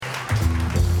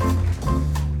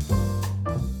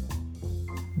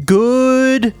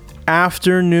Good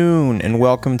afternoon and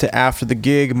welcome to After the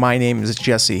Gig. My name is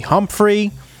Jesse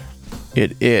Humphrey.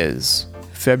 It is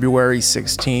February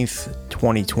 16th,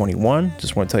 2021.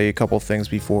 Just want to tell you a couple things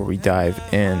before we dive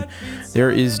in.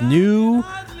 There is new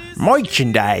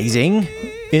merchandising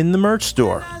in the merch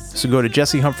store. So go to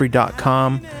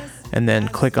jessehumphrey.com and then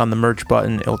click on the merch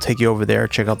button. It'll take you over there.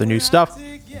 Check out the new stuff.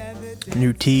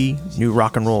 New tee, new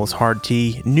Rock and Roll is Hard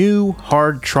tee, new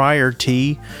Hard Trier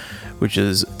tee, which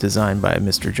is designed by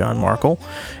Mr. John Markle,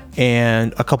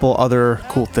 and a couple other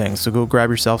cool things. So go grab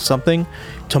yourself something.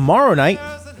 Tomorrow night,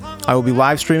 I will be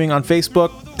live streaming on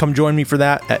Facebook. Come join me for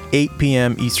that at 8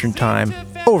 p.m. Eastern Time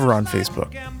over on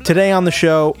Facebook. Today on the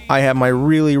show, I have my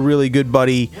really, really good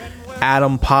buddy,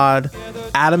 Adam Pod.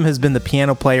 Adam has been the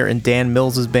piano player in Dan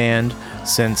Mills' band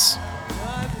since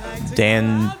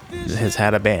Dan has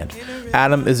had a band.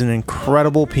 Adam is an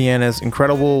incredible pianist,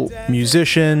 incredible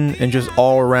musician, and just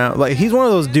all around. Like, he's one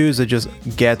of those dudes that just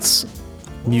gets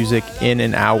music in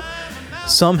and out.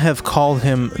 Some have called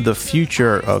him the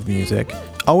future of music.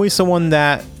 Always someone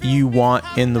that you want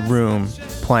in the room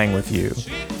playing with you.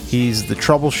 He's the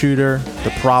troubleshooter,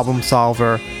 the problem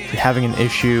solver. If you're having an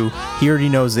issue, he already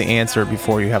knows the answer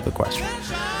before you have the question.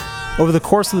 Over the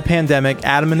course of the pandemic,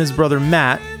 Adam and his brother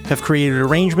Matt have created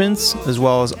arrangements as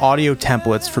well as audio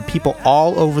templates for people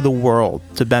all over the world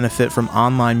to benefit from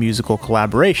online musical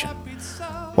collaboration.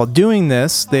 While doing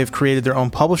this, they've created their own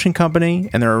publishing company,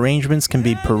 and their arrangements can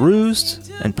be perused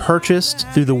and purchased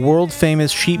through the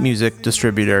world-famous sheet music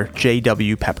distributor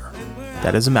J.W. Pepper.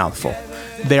 That is a mouthful.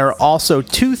 They are also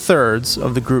 2/3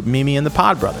 of the group Mimi and the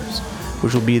Pod Brothers,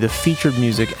 which will be the featured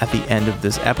music at the end of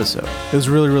this episode. It was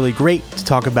really, really great to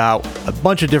talk about a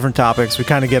bunch of different topics. We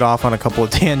kind of get off on a couple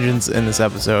of tangents in this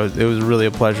episode. It was really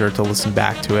a pleasure to listen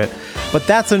back to it. But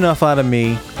that's enough out of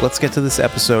me. Let's get to this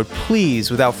episode. Please,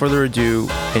 without further ado,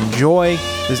 enjoy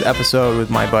this episode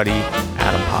with my buddy,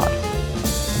 Adam Pod.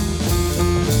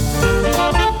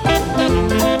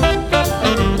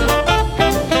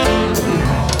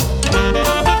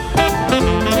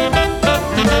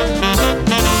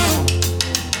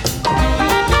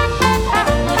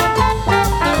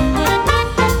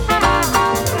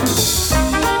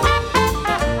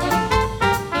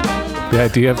 The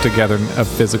idea of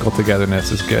physical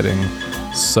togetherness is getting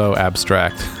so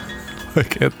abstract.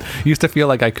 Like, it used to feel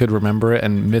like I could remember it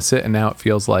and miss it, and now it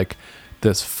feels like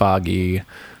this foggy.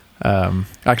 Actually,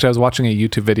 I was watching a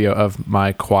YouTube video of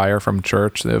my choir from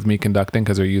church, of me conducting,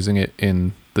 because they're using it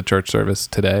in the church service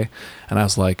today, and I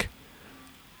was like,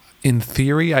 in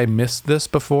theory, I missed this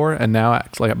before, and now,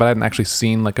 but I hadn't actually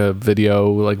seen like a video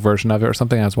like version of it or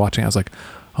something. I was watching, I was like,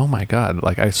 oh my God,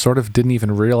 like I sort of didn't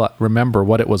even remember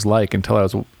what it was like until I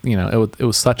was, it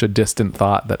was such a distant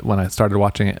thought that when I started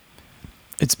watching it.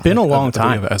 It's been a long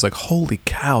time. I was like, holy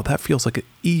cow, that feels like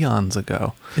eons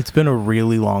ago. It's been a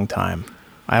really long time.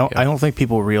 I don't think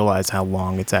people realize how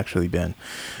long it's actually been.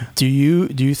 Do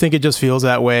you think it just feels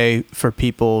that way for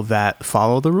people that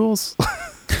follow the rules?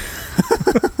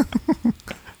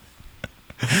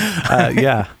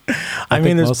 Yeah. I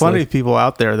mean, there's plenty of people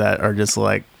out there that are just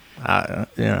like, I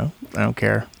don't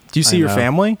care. Do you see your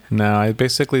family? No,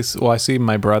 I see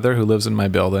my brother who lives in my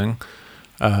building.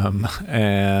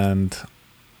 And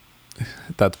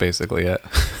that's basically it.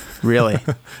 Really?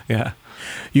 Yeah.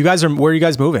 Where are you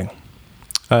guys moving?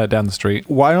 Down the street.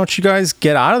 Why don't you guys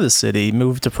get out of the city,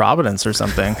 move to Providence or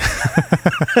something?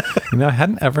 I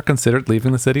hadn't ever considered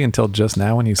leaving the city until just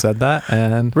now when you said that.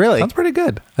 And really? Sounds pretty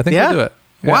good. I think I'll do it.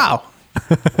 Yeah. Wow.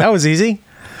 That was easy.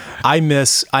 I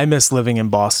miss living in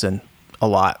Boston a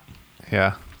lot.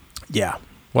 Yeah. Yeah.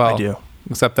 Well, I do.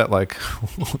 Except that, like,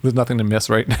 there's nothing to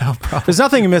miss right now. Probably. There's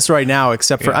nothing to miss right now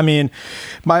except for, I mean,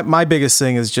 my biggest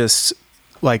thing is just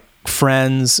like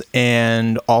friends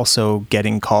and also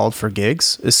getting called for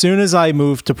gigs. As soon as I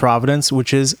moved to Providence,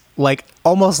 which is like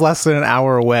almost less than an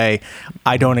hour away,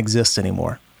 I don't exist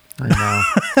anymore. I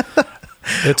know.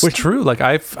 It's true. Like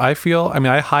I feel, I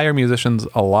mean, I hire musicians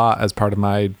a lot as part of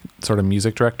my sort of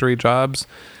music directory jobs,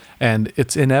 and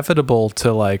it's inevitable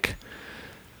to like,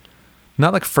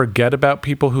 not like forget about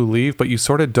people who leave, but you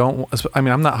sort of don't. I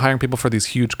mean, I'm not hiring people for these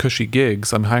huge cushy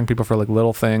gigs. I'm hiring people for like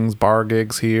little things, bar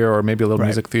gigs here, or maybe a little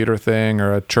music theater thing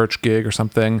or a church gig or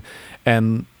something.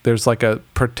 And there's like a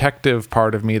protective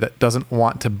part of me that doesn't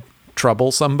want to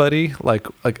trouble somebody,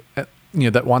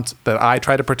 that I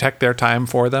try to protect their time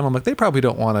for them. I'm like, they probably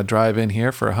don't want to drive in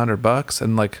here for $100,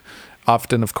 and like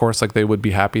often, of course, like they would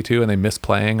be happy to, and they miss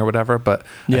playing or whatever. But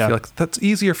I feel like that's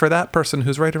easier for that person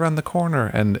who's right around the corner.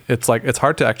 And it's like, it's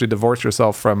hard to actually divorce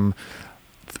yourself from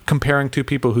comparing two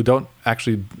people who don't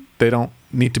actually, they don't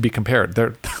need to be compared.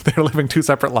 They're living two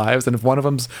separate lives, and if one of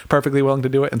them's perfectly willing to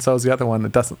do it and so is the other one,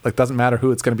 it doesn't matter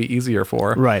who it's going to be easier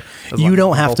for. Right. You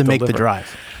don't have to make the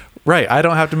drive. Right. I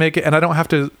don't have to make it, and I don't have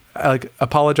to like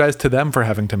apologize to them for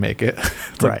having to make it.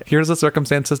 It's like, right. Here's the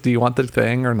circumstances. Do you want the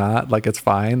thing or not? Like, it's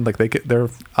fine. Like they're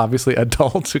obviously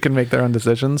adults who can make their own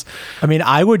decisions. I mean,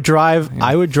 I would drive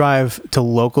to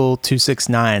local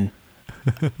 269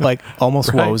 like almost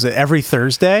Right. what was it, every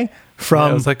Thursday It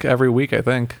was like every week, I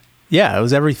think. Yeah, it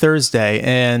was every Thursday,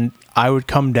 and I would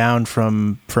come down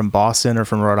from Boston or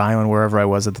from Rhode Island, wherever I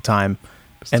was at the time,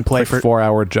 and play for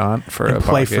 4-hour jaunt for and a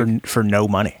play gig. for no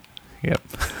money. Yep.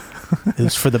 It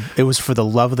was for the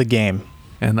love of the game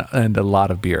and a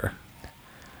lot of beer.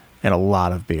 and a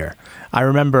lot of beer. I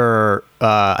remember,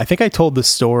 I think I told this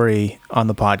story on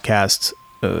the podcast.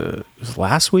 It was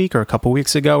last week or a couple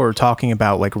weeks ago. We were talking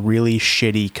about like really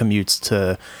shitty commutes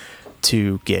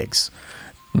to gigs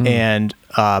and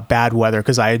bad weather,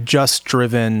 because I had just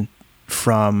driven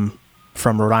from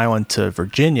Rhode Island to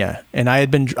Virginia, and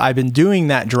I've been doing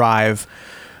that drive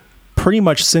pretty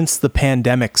much since the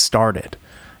pandemic started.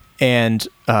 And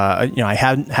I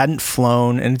hadn't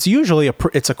flown, and it's usually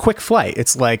it's a quick flight.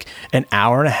 It's like an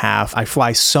hour and a half. I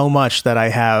fly so much that I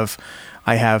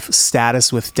have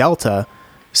status with Delta,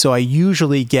 so I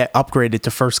usually get upgraded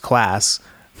to first class.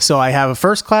 So I have a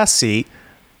first class seat,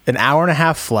 an hour and a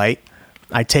half flight.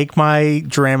 I take my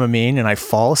Dramamine and I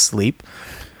fall asleep,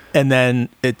 and then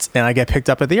I get picked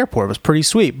up at the airport. It was pretty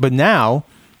sweet. But now,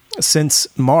 since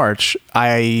March,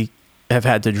 I have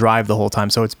had to drive the whole time.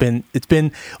 So it's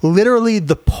been literally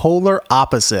the polar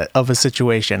opposite of a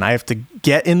situation. I have to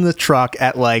get in the truck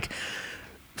at like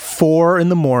 4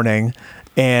 a.m.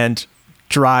 and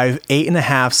drive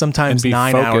 8.5, sometimes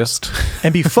 9 focused. hours,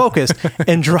 and be focused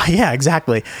and drive. Yeah,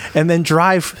 exactly. And then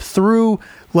drive through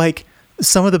like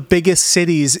some of the biggest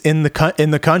cities in the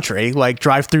country, like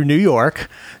drive through New York,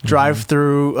 drive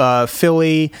through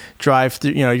Philly, drive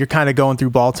through, you're kind of going through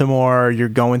Baltimore, you're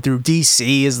going through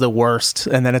DC is the worst.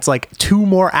 And then it's like 2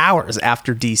 more hours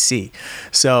after DC.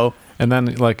 So, and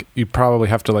then like you probably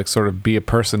have to like sort of be a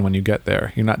person when you get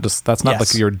there. You're not just, that's not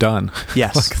Yes. like you're done.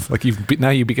 Yes. like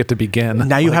now you get to begin.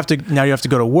 now you have to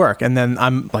go to work. And then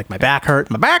I'm like, my back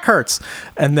hurts.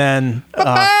 And then,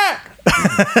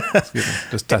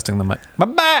 Just testing the mic. My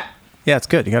back. yeah, it's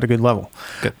good. You got a good level.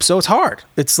 Good. So it's hard.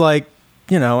 It's like,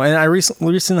 and I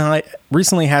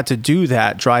recently had to do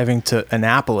that driving to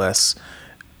Annapolis,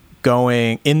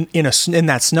 going in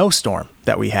that snowstorm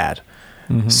that we had.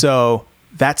 Mm-hmm. So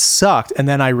that sucked. And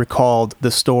then I recalled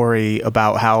the story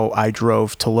about how I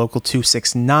drove to local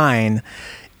 269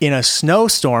 in a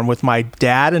snowstorm with my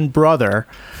dad and brother.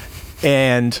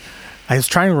 And I was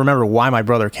trying to remember why my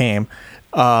brother came.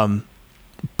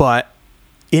 But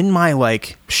in my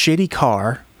like shitty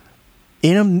car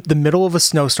in the middle of a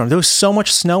snowstorm, there was so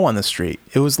much snow on the street.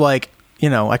 It was like,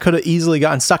 I could have easily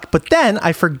gotten stuck, but then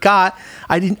I forgot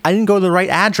I didn't go to the right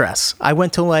address. I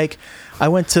went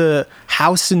to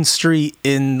Houston Street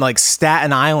in like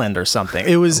Staten Island or something.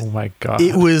 It was, Oh my God.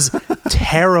 It was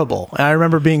terrible. And I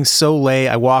remember being so late.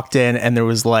 I walked in and there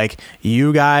was like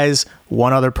you guys,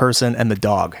 one other person, and the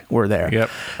dog were there. Yep.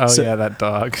 Oh yeah, that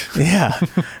dog. Yeah.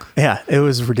 Yeah. It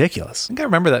was ridiculous. I think I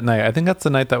remember that night. I think that's the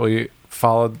night that we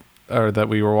followed, or that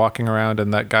we were walking around,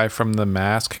 and that guy from The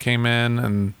Mask came in,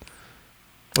 and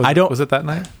was it that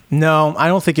night? No, I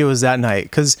don't think it was that night,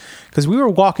 because we were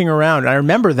walking around. I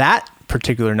remember that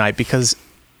particular night because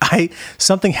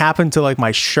something happened to like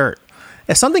my shirt.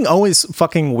 And something always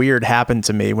fucking weird happened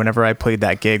to me whenever I played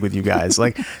that gig with you guys.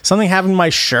 Like something happened to my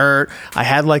shirt. I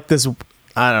had like this,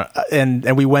 I don't know,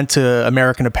 and we went to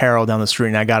American Apparel down the street,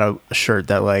 and I got a shirt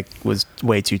that like was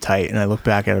way too tight, and I looked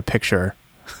back at a picture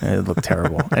and it looked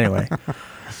terrible. Anyway,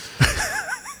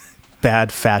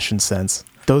 bad fashion sense.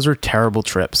 Those are terrible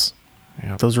trips.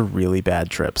 Yep. Those are really bad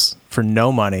trips for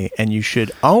no money, and you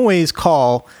should always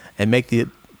call and make the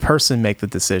person make the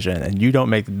decision, and you don't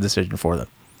make the decision for them.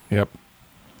 Yep.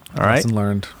 All right. Lesson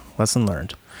learned. Lesson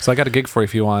learned. So I got a gig for you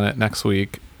if you want it next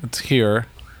week. It's here.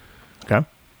 Okay.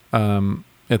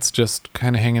 It's just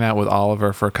kind of hanging out with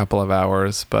Oliver for a couple of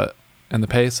hours, and the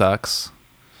pay sucks.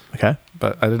 Okay.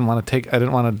 But I didn't want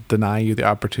to deny you the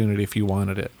opportunity if you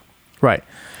wanted it. Right.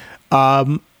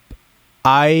 I'm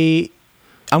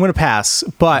going to pass,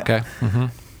 but Okay. Mm-hmm.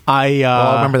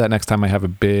 I'll remember that next time I have a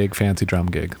big fancy drum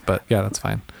gig. But yeah, that's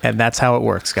fine. And that's how it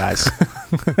works, guys.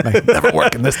 I never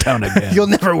work in this town again. You'll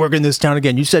never work in this town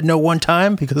again. You said no one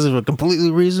time because of a completely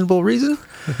reasonable reason?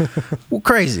 Well,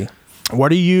 crazy.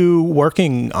 What are you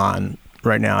working on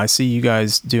right now? I see you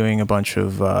guys doing a bunch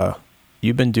of,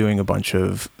 you've been doing a bunch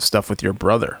of stuff with your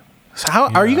brother. How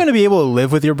are you going to be able to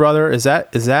live with your brother? Is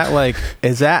that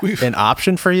an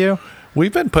option for you?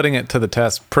 We've been putting it to the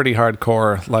test pretty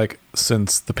hardcore, like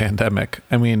since the pandemic.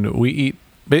 I mean, we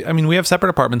have separate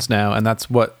apartments now, and that's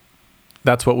what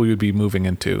we would be moving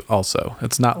into. Also,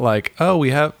 it's not like, oh,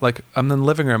 we have like I'm in the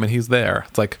living room and he's there.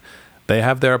 It's like they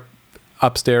have their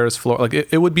upstairs floor. Like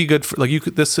it would be good for like you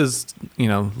could. This is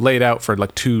laid out for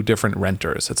like 2 different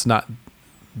renters. It's not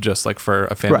just like for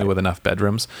a family with enough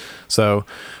bedrooms. So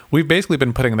we've basically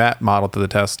been putting that model to the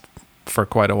test for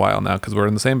quite a while now because we're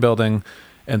in the same building.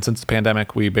 And since the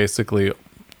pandemic, we basically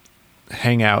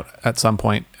hang out at some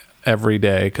point every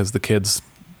day because the kids,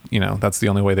 that's the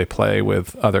only way they play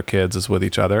with other kids is with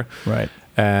each other. Right.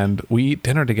 And we eat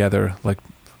dinner together like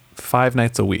 5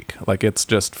 nights a week. Like it's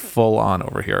just full on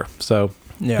over here. So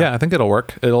yeah, I think it'll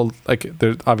work. It'll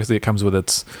obviously it comes with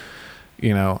its,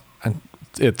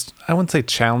 I wouldn't say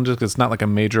challenges because it's not like a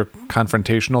major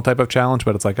confrontational type of challenge,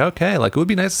 but it's like, okay, like it would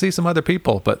be nice to see some other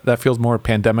people, but that feels more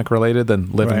pandemic related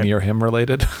than living near him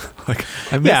related. Like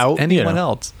I miss anyone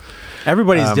else.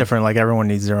 Everybody's different. Like everyone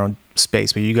needs their own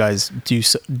space, but you guys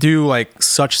do like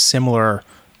such similar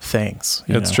things.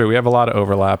 It's true. We have a lot of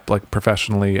overlap, like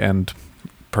professionally and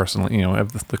personally,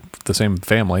 have the same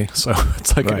family. So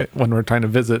it's like when we're trying to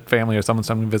visit family or someone's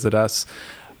coming to visit us,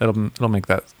 it'll make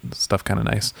that stuff kind of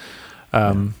nice.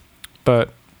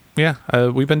 But yeah,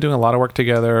 we've been doing a lot of work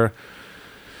together.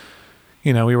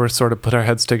 We were sort of put our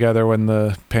heads together when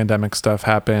the pandemic stuff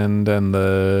happened and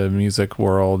the music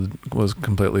world was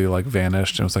completely like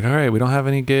vanished. And it was like, all right, we don't have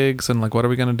any gigs and like, what are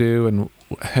we going to do? And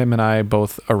him and I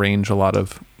both arrange a lot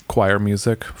of choir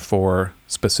music for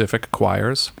specific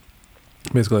choirs,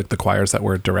 basically like the choirs that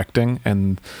we're directing,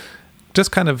 and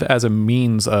just kind of as a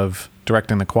means of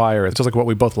directing the choir. It's just like what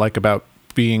we both like about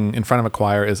being in front of a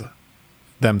choir is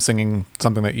them singing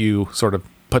something that you sort of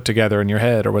put together in your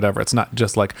head or whatever. It's not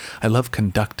just like, I love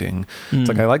conducting. It's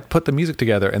like, I like put the music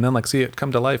together and then like see it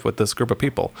come to life with this group of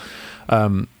people.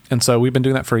 And so we've been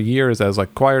doing that for years as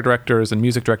like choir directors and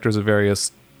music directors of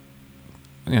various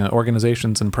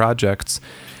organizations and projects.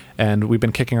 And we've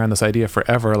been kicking around this idea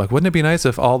forever. Like, wouldn't it be nice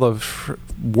if all the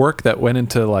work that went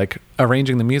into like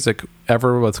arranging the music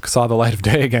ever saw the light of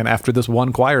day again after this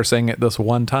one choir sang it this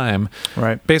one time?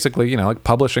 Right. Basically, like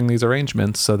publishing these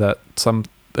arrangements so that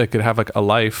they could have like a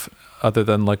life other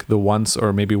than like the once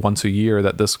or maybe once a year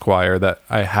that this choir that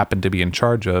I happen to be in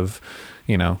charge of,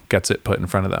 gets it put in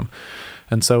front of them.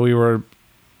 And so we were,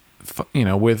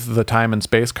 with the time and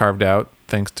space carved out,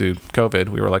 thanks to COVID,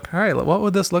 we were like, all right, what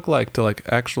would this look like to like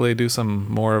actually do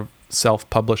some more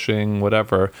self-publishing,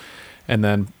 whatever. And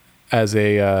then as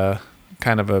a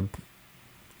kind of an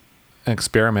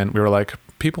experiment, we were like,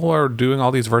 people are doing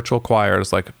all these virtual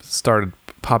choirs, like started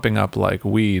popping up like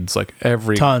weeds. Like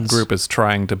every group is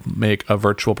trying to make a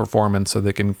virtual performance so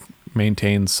they can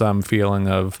maintain some feeling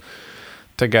of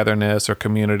togetherness or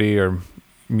community or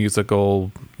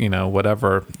musical,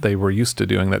 whatever they were used to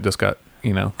doing that just got,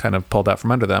 kind of pulled out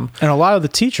from under them. And a lot of the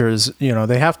teachers,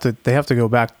 they have to go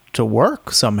back to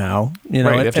work somehow,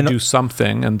 Right, they have to do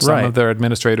something. And some of their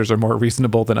administrators are more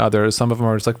reasonable than others. Some of them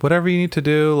are just like, whatever you need to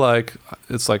do. Like,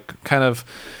 it's like kind of,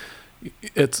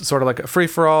 it's sort of like a free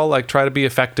for all, like try to be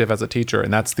effective as a teacher.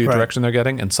 And that's the direction they're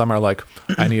getting. And some are like,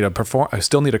 I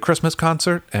still need a Christmas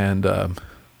concert and,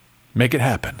 make it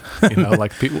happen,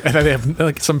 like people, and they have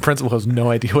like some principal has no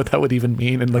idea what that would even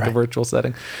mean in like a virtual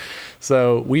setting.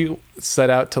 So we set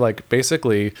out to like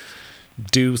basically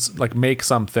make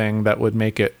something that would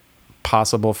make it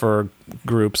possible for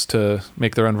groups to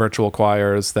make their own virtual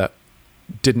choirs that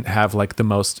didn't have like the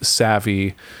most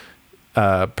savvy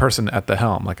person at the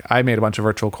helm. Like I made a bunch of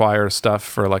virtual choir stuff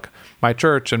for like my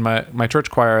church and my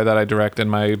church choir that I direct and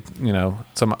my,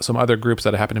 some other groups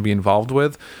that I happen to be involved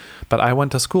with. But I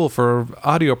went to school for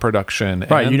audio production.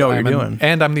 Right, you know what you're doing.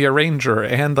 And I'm the arranger.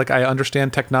 And like I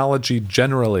understand technology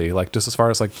generally, like just as far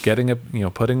as like getting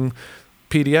putting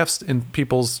PDFs in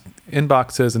people's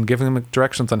inboxes and giving them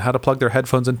directions on how to plug their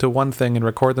headphones into one thing and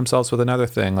record themselves with another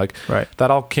thing. Like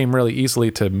that all came really easily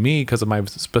to me because of my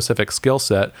specific skill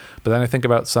set. But then I think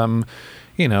about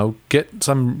get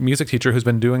some music teacher who's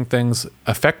been doing things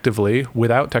effectively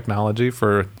without technology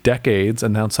for decades,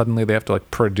 and now suddenly they have to like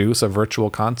produce a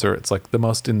virtual concert. It's like the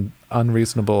most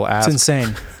unreasonable ask. It's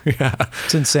insane. Yeah,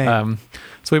 it's insane.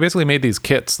 So we basically made these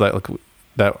kits that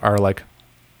are like,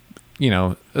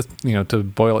 to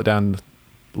boil it down,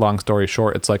 long story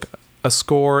short, it's like a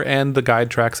score and the guide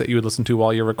tracks that you would listen to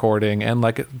while you're recording, and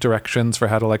like directions for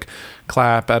how to like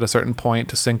clap at a certain point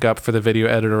to sync up for the video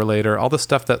editor later. All the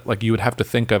stuff that like you would have to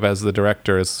think of as the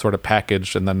director is sort of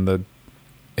packaged and then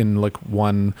in like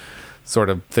one sort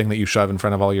of thing that you shove in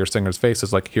front of all your singers'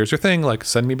 faces. Like, here's your thing. Like,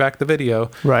 send me back the video.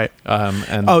 Right.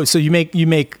 So you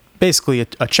make basically a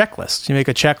checklist. You make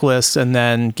a checklist and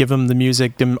then give them the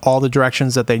music, give them all the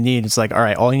directions that they need. It's like, all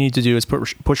right, all you need to do is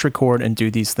push record and do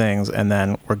these things, and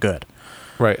then we're good.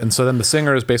 Right. And so then the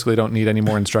singers basically don't need any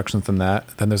more instructions than that.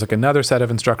 Then there's like another set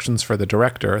of instructions for the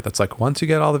director that's like, once you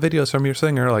get all the videos from your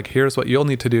singer, like, here's what you'll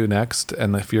need to do next.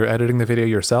 And if you're editing the video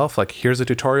yourself, like, here's a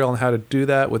tutorial on how to do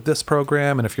that with this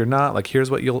program. And if you're not, like, here's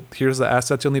the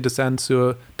assets you'll need to send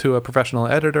to a professional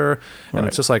editor. And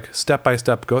It's just like step by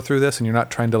step, go through this, and you're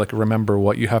not trying to like remember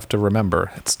what you have to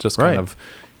remember. It's just kind of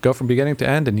go from beginning to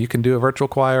end, and you can do a virtual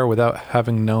choir without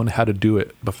having known how to do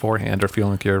it beforehand or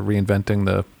feeling like you're reinventing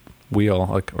the wheel,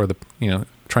 like, or the,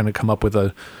 trying to come up with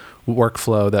a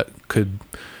workflow that could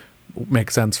make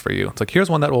sense for you. It's like, here's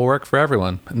one that will work for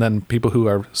everyone. And then people who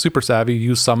are super savvy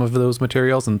use some of those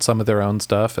materials and some of their own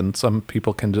stuff, and some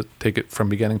people can just take it from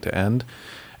beginning to end,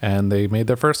 and they made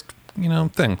their first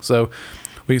thing. So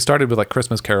we started with like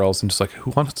Christmas carols, and just like,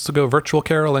 who wants to go virtual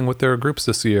caroling with their groups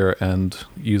this year, and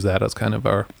use that as kind of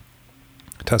our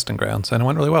testing grounds. And it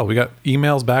went really well. We got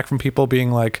emails back from people being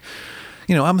like,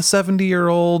 I'm a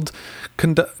 70-year-old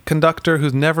conductor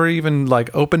who's never even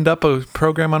like opened up a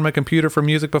program on my computer for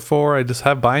music before. I just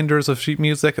have binders of sheet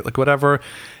music, like whatever.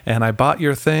 And I bought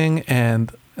your thing,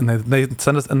 and they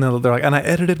send us, and they're like, and I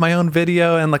edited my own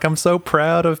video, and like, I'm so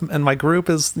proud of, and my group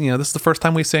is, this is the first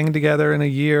time we sang together in a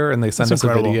year, and they send us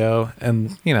incredible. A video,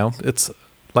 and it's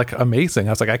like amazing.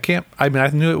 I was like, I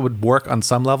knew it would work on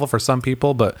some level for some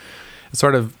people, but it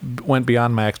sort of went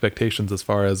beyond my expectations as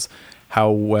far as how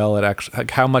well it actually,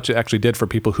 like, how much it actually did for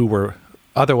people who were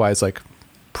otherwise like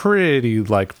pretty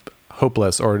like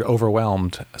hopeless or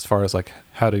overwhelmed as far as like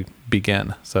how to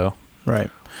begin. So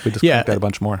we just got a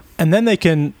bunch more, and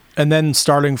then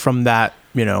starting from that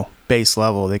base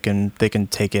level, they can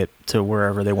take it to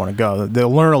wherever they want to go.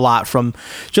 They'll learn a lot from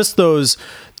just those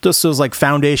like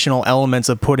foundational elements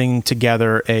of putting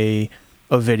together a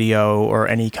video or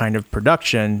any kind of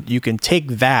production. You can take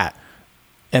that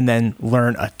and then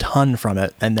learn a ton from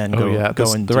it, and then go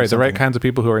and do the right kinds of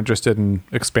people who are interested in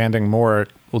expanding more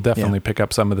will definitely pick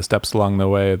up some of the steps along the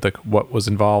way, like what was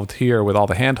involved here with all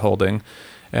the hand holding.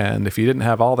 And if you didn't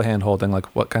have all the hand holding,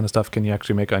 like, what kind of stuff can you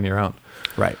actually make on your own?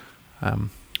 Right.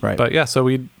 But yeah, so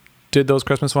we did those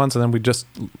Christmas ones, and then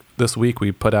this week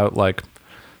we put out like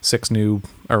 6 new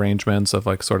arrangements of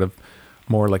like sort of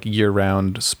more like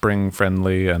year-round,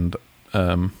 spring-friendly, and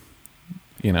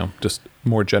just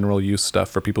more general use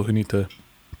stuff for people who need to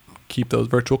keep those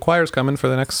virtual choirs coming for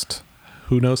the next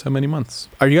who knows how many months.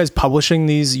 Are you guys publishing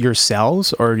these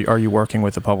yourselves, or are you working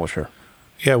with a publisher?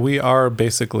 Yeah, we are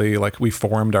basically like, we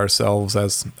formed ourselves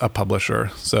as a publisher.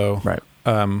 So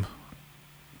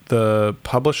the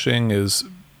publishing is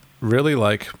really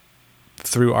like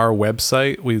through our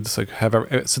website. We just like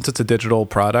since it's a digital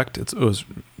product, it was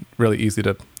really easy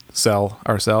to sell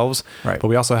ourselves. Right. But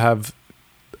we also have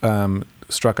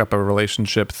struck up a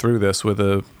relationship through this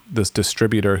with this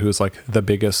distributor who's like the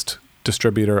biggest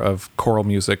distributor of choral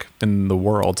music in the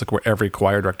world. It's like where every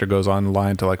choir director goes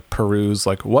online to like peruse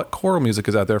like, what choral music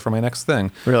is out there for my next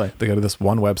thing. Really? They go to this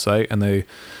one website and they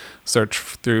search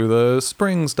through the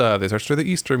spring stuff, they search through the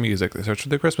Easter music, they search through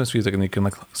the Christmas music, and you can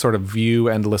like sort of view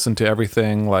and listen to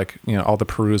everything, like all the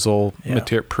perusal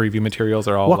preview materials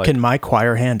are all what can my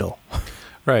choir handle.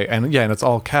 Right. And and it's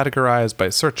all categorized by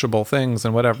searchable things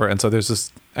and whatever. And so there's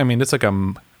this, it's like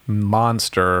a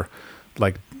monster,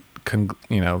 like,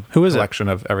 who is collection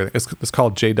of everything. It's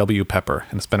called J.W. Pepper,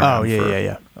 and it's been around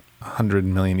for 100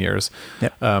 million years.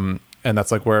 Yep. And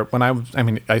that's like where, when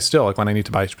I still, like, when I need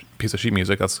to buy a piece of sheet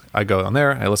music, I go on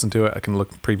there, I listen to it, I can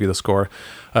preview the score.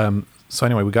 So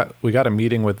anyway, we got a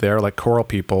meeting with their like choral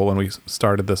people when we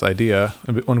started this idea,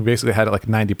 when we basically had it like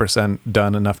 90%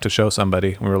 done, enough to show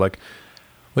somebody. We were like,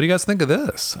 what do you guys think of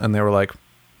this? And they were like,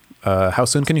 how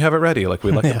soon can you have it ready? Like,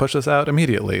 we'd like to push this out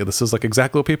immediately. This is like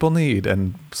exactly what people need.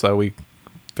 And so we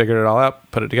figured it all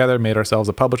out, put it together, made ourselves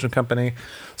a publishing company.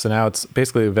 So now it's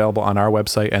basically available on our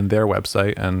website and their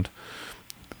website. And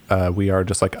we are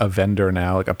just like a vendor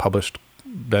now, like a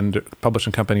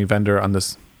publishing company vendor on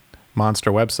this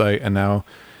monster website. And now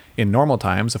in normal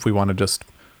times, if we want to just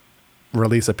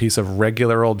release a piece of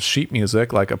regular old sheet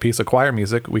music, like a piece of choir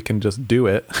music, we can just do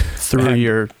it through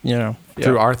your,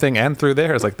 through our thing and through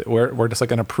theirs. Like, we're just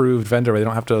like an approved vendor. We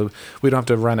don't have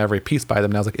to run every piece by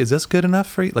them. Now it's like, is this good enough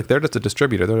for you? Like, they're just a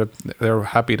distributor. They're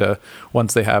happy to,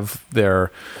 once they have their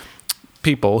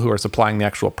people who are supplying the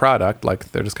actual product,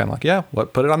 like, they're just kind of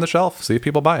like, put it on the shelf, see if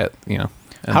people buy it, And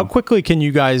how quickly can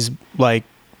you guys like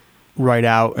write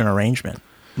out an arrangement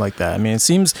like that? I mean,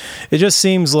 it just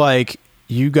seems like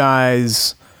you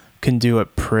guys can do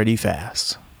it pretty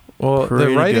fast. Well,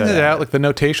 Pretty the writing good it at out, it. like the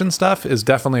notation stuff, is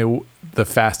definitely the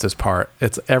fastest part.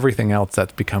 It's everything else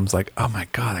that becomes like, oh my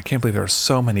God, I can't believe there are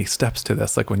so many steps to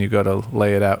this. Like when you go to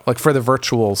lay it out, like for the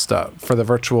virtual stuff, for the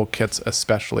virtual kits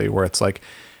especially, where it's like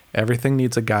everything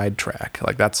needs a guide track.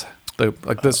 Like that's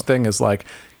this thing is like,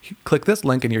 click this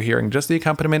link and you're hearing just the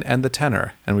accompaniment and the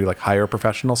tenor, and we like hire a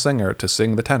professional singer to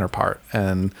sing the tenor part.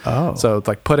 And so it's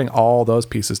like putting all those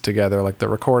pieces together, like the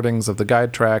recordings of the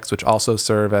guide tracks, which also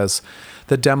serve as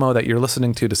the demo that you're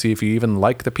listening to see if you even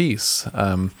like the piece.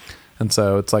 And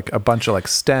so it's like a bunch of like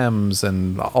stems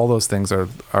and all those things are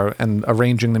and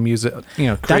arranging the music,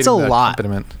 That's a the lot.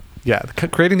 accompaniment. Yeah,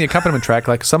 creating the accompaniment track,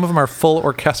 like some of them are full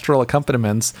orchestral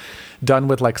accompaniments done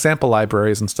with like sample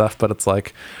libraries and stuff, but it's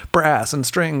like brass and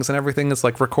strings and everything is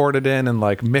like recorded in and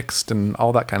like mixed and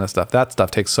all that kind of stuff. That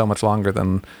stuff takes so much longer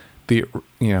than the,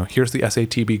 here's the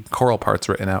SATB choral parts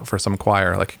written out for some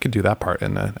choir. Like you could do that part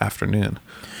in an afternoon.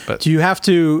 But Do you have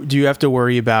to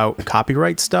worry about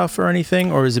copyright stuff or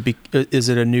anything, or is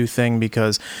it a new thing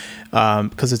because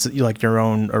it's like your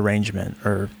own arrangement?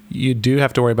 Or you do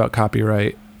have to worry about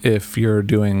copyright if you're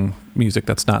doing music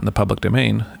that's not in the public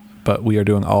domain, but we are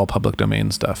doing all public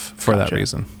domain stuff for that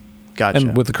reason. Gotcha.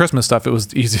 And with the Christmas stuff, it was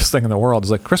the easiest thing in the world.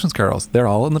 It's like Christmas carols, they're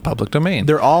all in the public domain.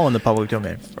 They're all in the public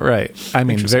domain. Right. I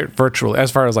mean, virtually, as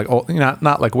far as like,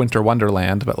 not like Winter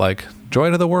Wonderland, but like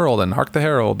Joy to the World and Hark the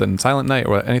Herald and Silent Night,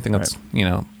 or anything that's,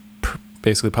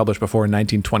 basically published before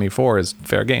 1924 is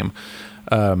fair game.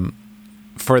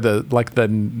 For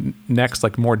the next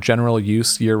like more general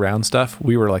use year-round stuff,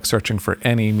 we were like searching for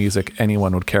any music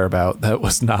anyone would care about that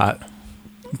was not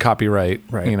copyright,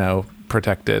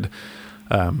 protected.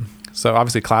 So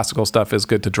obviously classical stuff is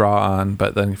good to draw on,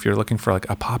 but then if you're looking for like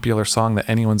a popular song that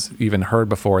anyone's even heard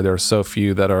before, there are so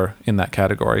few that are in that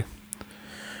category.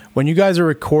 When you guys are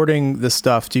recording the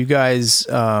stuff, do you guys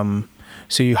so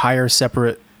you hire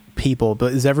separate people,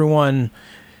 but is everyone,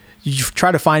 you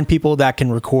try to find people that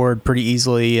can record pretty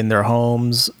easily in their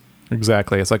homes?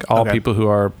 Exactly. It's like all people who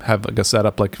have like a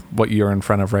setup like what you're in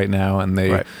front of right now, and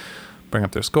they bring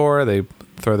up their score, they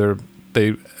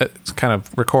kind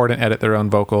of record and edit their own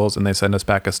vocals, and they send us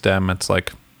back a stem. It's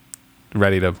like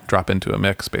ready to drop into a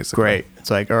mix, basically. Great. It's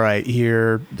like, all right,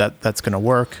 here, that's going to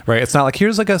work. Right. It's not like,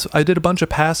 here's like I did a bunch of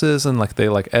passes and like they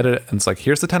like edit it, and it's like,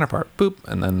 here's the tenor part, boop,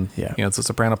 and then it's the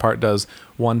soprano part does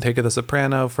one take of the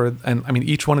soprano and I mean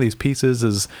each one of these pieces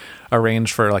is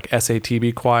arranged for like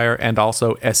SATB choir and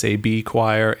also SAB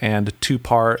choir and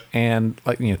two-part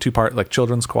like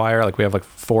children's choir. Like we have like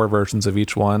 4 versions of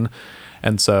each one.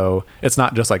 And so it's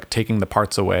not just like taking the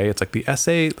parts away. It's like the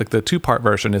like the 2-part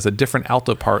version is a different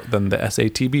alto part than the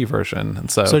SATB version.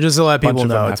 And so just to let people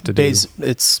know,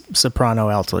 it's soprano,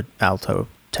 alto,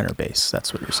 tenor, bass.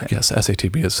 That's what you're saying. Yes,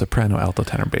 SATB is soprano, alto,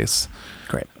 tenor, bass.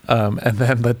 Great. And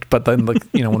then, but then like,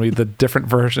 when the different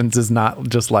versions is not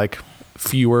just like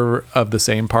fewer of the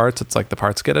same parts. It's like the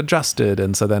parts get adjusted.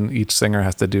 And so then each singer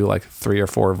has to do like 3 or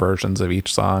 4 versions of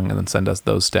each song and then send us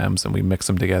those stems, and we mix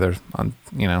them together on,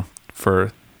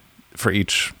 for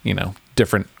each,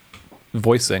 different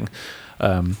voicing.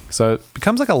 So it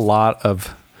becomes like a lot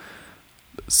of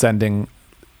sending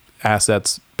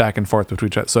assets back and forth between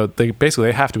each other. So they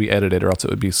have to be edited, or else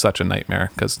it would be such a nightmare,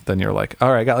 because then you're like,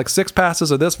 all right, I got like 6 passes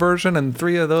of this version and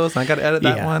 3 of those, and I got to edit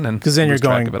that one. And because then you're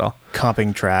going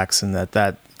comping tracks, and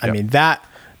I mean, that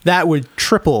would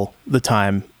triple the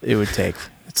time it would take.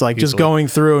 It's like just going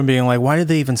through and being like, why did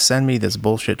they even send me this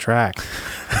bullshit track?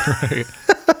 Right.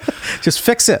 Just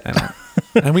fix it.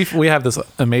 And we have this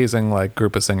amazing like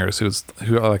group of singers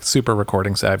who are like super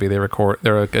recording savvy. They're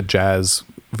like a jazz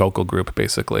vocal group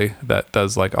basically that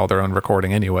does like all their own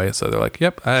recording anyway. So they're like,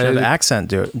 yep. Should the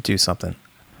Accent do something?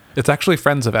 It's actually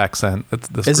friends of Accent. It's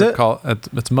this Is group it? called.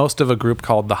 It's most of a group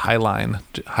called the Highline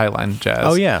Jazz.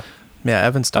 Oh yeah,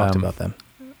 Evan's talked about them.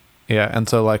 Yeah, and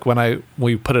so like when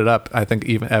we put it up, I think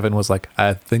even Evan was like,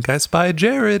 I think I spy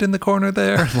Jared in the corner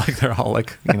there. Like they're all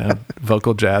like,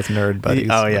 vocal jazz nerd buddies.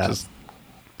 Oh yeah,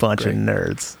 bunch of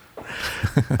nerds.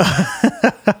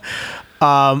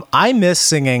 I miss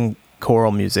singing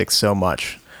choral music so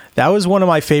much. That was one of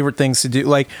my favorite things to do.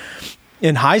 Like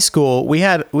in high school, we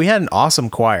had an awesome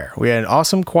choir. We had an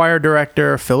awesome choir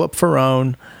director, Philip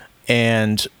Ferrone,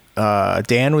 and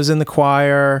Dan was in the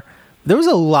choir. There was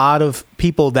a lot of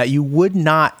people that you would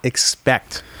not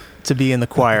expect to be in the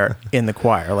choir.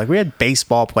 Like we had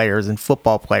baseball players and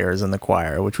football players in the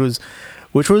choir, which was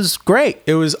great.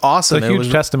 It was awesome. It's a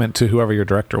huge testament to whoever your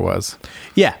director was.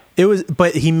 Yeah,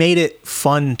 but he made it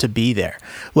fun to be there.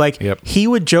 Like Yep. he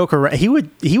would joke around. He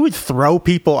would throw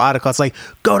people out of class, like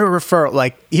go to referral.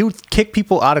 Like he would kick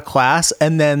people out of class,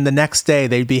 and then the next day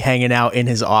they'd be hanging out in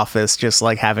his office, just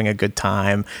like having a good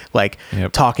time, like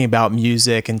Yep. talking about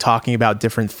music and talking about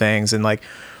different things. And like,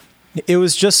 it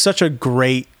was just such a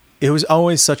great, it was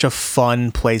always such a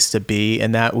fun place to be.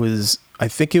 And that was, I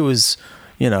think it was,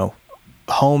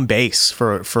 home base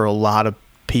for a lot of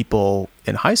people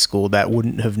in high school that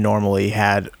wouldn't have normally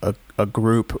had a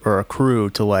group or a crew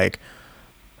to like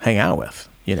hang out with,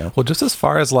 Well, just as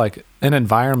far as like an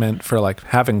environment for like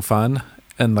having fun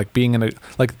and like being in a,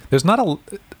 like there's not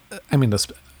this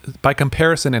by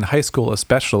comparison in high school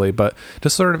especially, but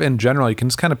just sort of in general, you can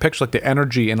just kind of picture like the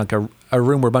energy in like a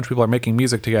room where a bunch of people are making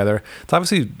music together. It's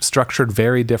obviously structured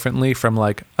very differently from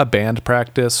like a band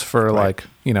practice for Right. like,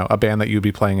 a band that you'd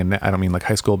be playing in, I don't mean like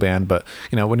high school band, but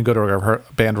when you go to a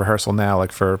band rehearsal now,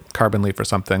 like for Carbon Leaf or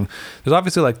something, there's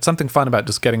obviously like something fun about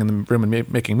just getting in the room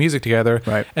and making music together.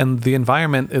 Right. And the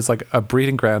environment is like a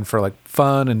breeding ground for like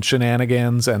fun and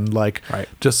shenanigans and like Right.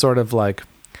 just sort of like,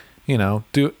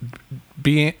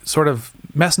 being sort of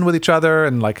messing with each other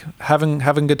and like having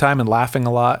a good time and laughing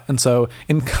a lot. And so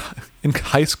in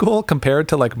high school, compared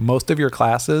to like most of your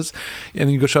classes,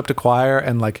 and you go show up to choir,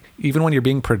 and like even when you're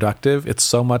being productive, it's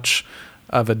so much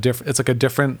of it's like a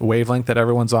different wavelength that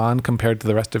everyone's on compared to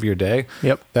the rest of your day.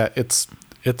 Yep. That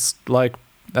it's like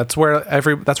that's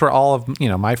where all of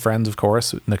my friends, of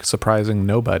course, like surprising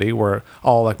nobody, were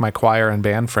all like my choir and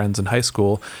band friends in high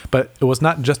school. But it was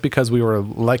not just because we were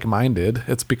like-minded.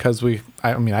 It's because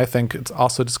I think it's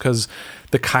also just because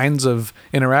the kinds of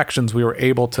interactions we were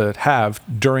able to have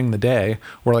during the day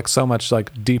were like so much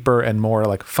like deeper and more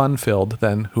like fun-filled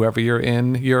than whoever you're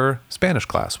in your Spanish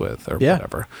class with or Yeah.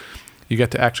 whatever. You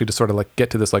get to actually just sort of like get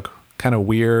to this like kind of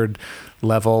weird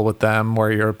level with them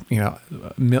where you're you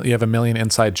have a million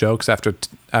inside jokes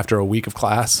after a week of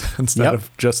class instead Yep.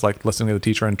 of just like listening to the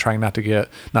teacher and trying not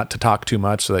to talk too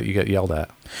much so that you get yelled at.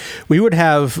 We would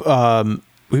have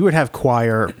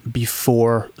choir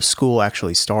before school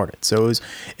actually started, so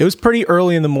it was pretty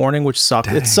early in the morning, which sucked.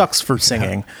 It sucks for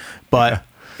singing, but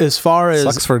as far as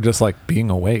Sucks for just like being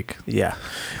awake. yeah,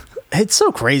 it's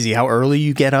so crazy how early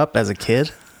you get up as a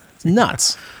kid. It's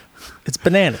nuts. It's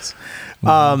bananas.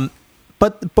 Mm-hmm.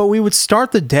 But we would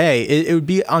start the day. It would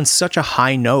be on such a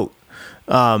high note.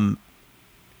 Pun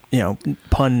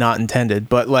not intended.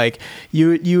 But like you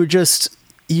would just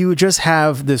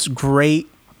have this great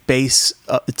base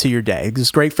to your day,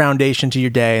 this great foundation to your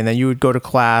day, and then you would go to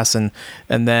class, and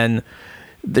then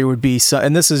there would be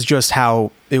and this is just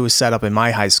how it was set up in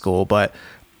my high school. But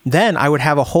then I would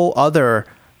have a whole other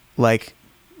like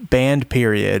band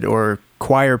period or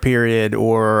choir period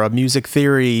or a music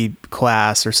theory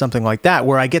class or something like that,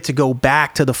 where I get to go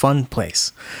back to the fun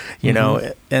place,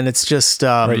 and it's just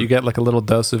Right, you get like a little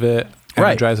dose of it.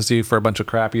 Right. Energizes you for a bunch of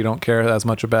crap you don't care as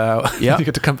much about. Yeah. You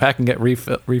get to come back and get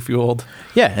refueled.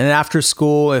 Yeah, and after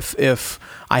school, if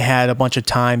I had a bunch of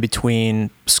time between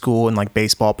school and like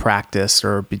baseball practice,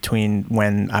 or between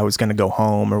when I was going to go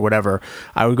home or whatever,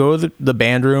 I would go to the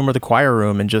band room or the choir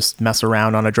room and just mess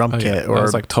around on a drum kit. Yeah, Or that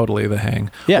was like totally the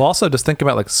hang. Yeah. Well, also just think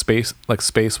about like space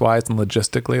wise and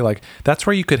logistically, like that's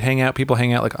where you could hang out. People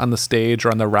hang out like on the stage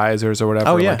or on the risers or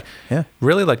whatever. Oh, yeah. Like, Yeah.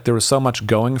 Really, like there was so much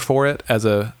going for it as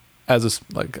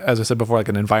like as I said before, like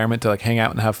an environment to like hang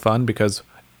out and have fun, because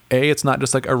it's not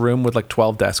just like a room with like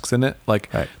 12 desks in it. Like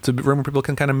Right. it's a room where people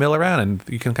can kind of mill around, and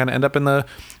you can kind of end up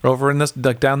over in this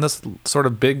like down this sort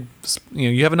of big,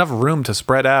 you have enough room to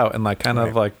spread out and like kind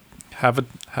of like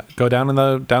go down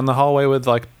the hallway with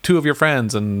like two of your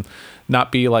friends and not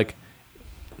be like,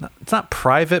 it's not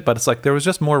private, but it's like there was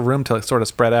just more room to like sort of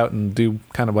spread out and do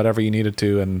kind of whatever you needed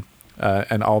to,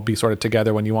 and all be sort of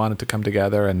together when you wanted to come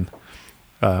together. And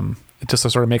it just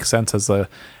sort of makes sense as a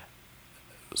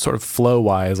sort of flow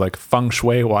wise, like feng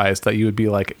shui wise, that you would be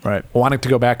like Right. wanting to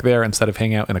go back there instead of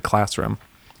hang out in a classroom.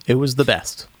 It was the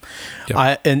best.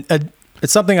 Yep.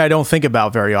 It's something I don't think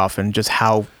about very often, just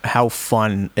how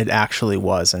fun it actually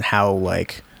was, and how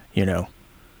like,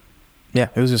 yeah,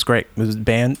 it was just great. It was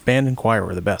band and choir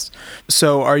were the best.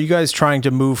 So are you guys trying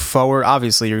to move forward?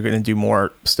 Obviously you're going to do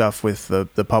more stuff with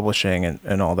the publishing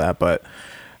and all that, but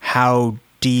how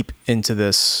deep into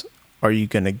this are you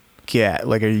going to get?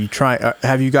 Like, are you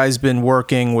have you guys been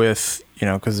working with,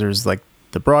 cause there's like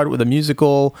the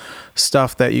musical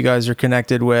stuff that you guys are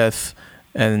connected with,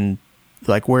 and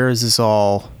like, where is this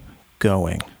all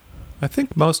going? I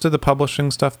think most of the publishing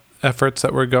stuff efforts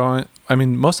that we're going,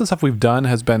 most of the stuff we've done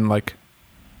has been like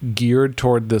geared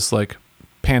toward this like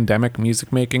pandemic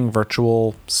music making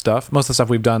virtual stuff. Most of the stuff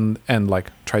we've done and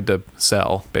like tried to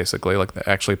sell, basically, like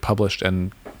actually published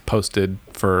and posted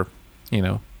for, you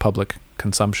know, public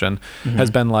consumption,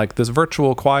 has been like this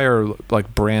virtual choir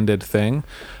like branded thing.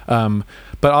 But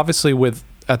obviously with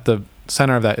at the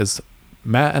center of that is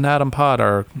Matt and Adam Pod,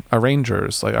 our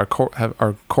arrangers, like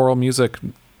our choral music,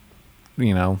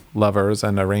 you know, lovers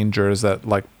and arrangers that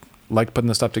like putting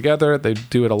this stuff together. They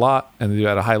do it a lot and they do it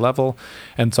at a high level.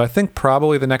 And so I think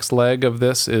probably the next leg of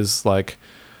this is like,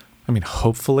 I mean,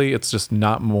 hopefully it's just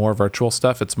not more virtual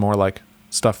stuff. It's more like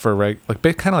stuff for like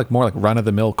kind of like more like run of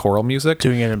the mill choral music.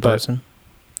 Doing it in person.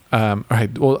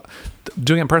 Right. Well,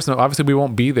 doing it in person, obviously we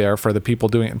won't be there for the people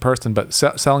doing it in person, but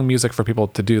selling music for people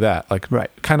to do that, like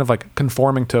kind of like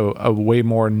conforming to a way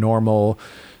more normal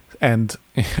and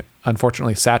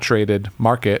unfortunately saturated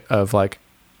market of like,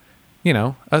 you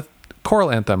know, a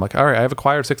choral anthem. Like, all right, I have a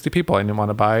choir of 60 people and you want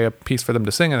to buy a piece for them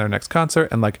to sing in their next concert,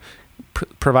 and like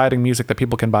providing music that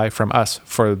people can buy from us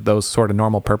for those sort of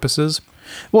normal purposes.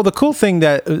 Well, the cool thing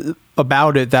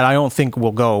about it that I don't think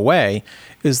will go away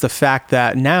is the fact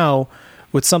that now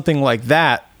with something like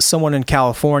that, someone in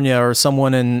California or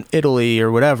someone in Italy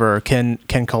or whatever can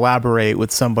collaborate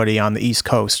with somebody on the East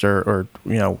Coast or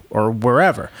you know, or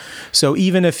wherever. So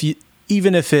even if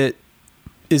it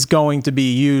is going to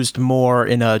be used more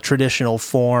in a traditional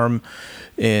form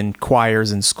in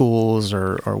choirs and schools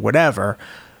or whatever,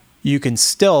 you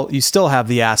still have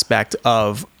the aspect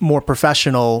of more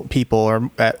professional people or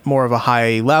at more of a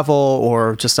high level,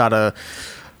 or just out of,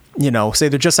 you know, say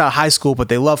they're just out of high school, but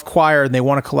they love choir and they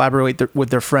want to collaborate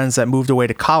with their friends that moved away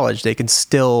to college. They can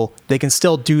still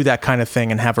do that kind of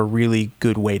thing and have a really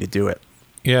good way to do it.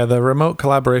 Yeah. The remote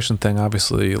collaboration thing,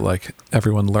 obviously, like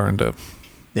everyone learned to.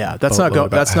 Yeah. That's not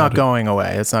going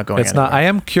away. It's not going. It's anywhere. Not. I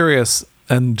am curious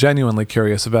and genuinely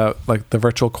curious about like the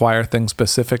virtual choir thing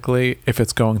specifically, if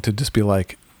it's going to just be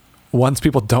like, once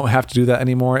people don't have to do that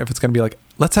anymore, if it's going to be like,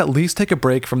 let's at least take a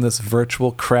break from this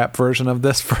virtual crap version of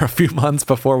this for a few months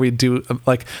before we do,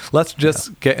 like, let's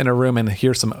just get in a room and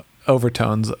hear some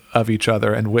overtones of each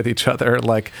other and with each other.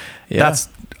 Like that's,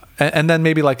 and then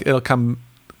maybe like it'll come,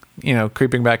 you know,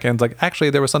 creeping back in. It's like,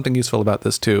 actually there was something useful about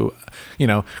this too, you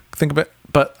know, think about,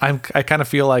 but I kind of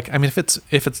feel like, I mean, if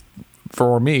it's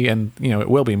for me, and you know, it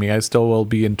will be me, I still will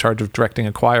be in charge of directing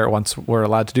a choir once we're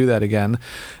allowed to do that again.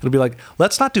 It'll be like,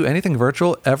 let's not do anything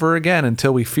virtual ever again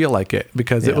until we feel like it,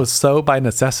 because it was so by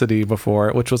necessity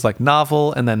before, which was like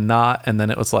novel and then not, and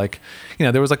then it was like, you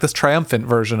know, there was like this triumphant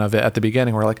version of it at the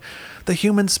beginning where like the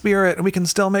human spirit and we can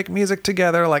still make music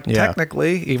together, like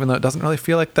technically, even though it doesn't really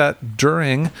feel like that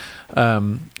during.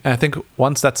 And I think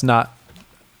once that's not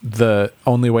the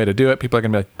only way to do it, people are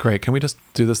gonna be like, great, can we just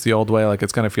do this the old way? Like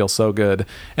it's gonna feel so good.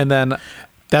 And then I'm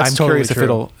totally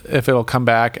curious if it'll come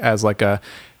back as like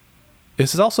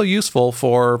this is also useful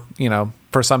for, you know,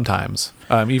 for sometimes,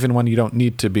 even when you don't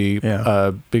need to be,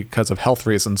 because of health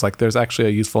reasons. Like there's actually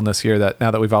a usefulness here that now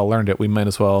that we've all learned it, we might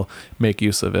as well make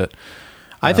use of it.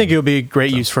 I think it would be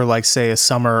great use for like, say, a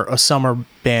summer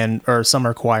band or a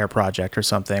summer choir project or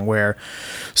something where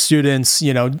students,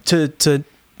 you know, to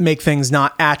make things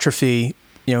not atrophy,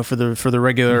 you know, for the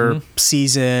regular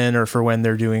season or for when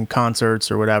they're doing concerts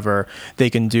or whatever,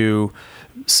 they can do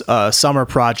a summer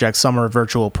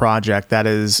virtual project that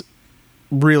is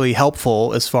really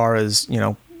helpful as far as, you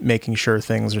know, making sure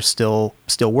things are still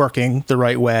working the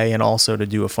right way, and also to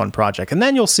do a fun project. And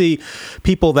then you'll see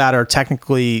people that are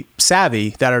technically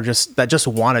savvy that just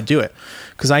want to do it.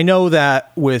 Because I know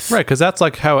that with because that's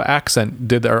like how Accent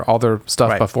did all their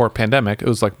stuff before pandemic. It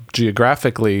was like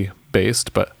geographically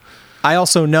based, but I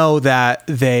also know that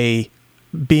they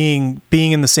being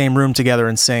in the same room together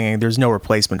and singing, there's no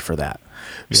replacement for that.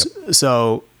 Yep.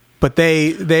 So. But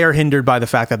they are hindered by the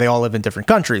fact that they all live in different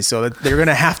countries. So they're going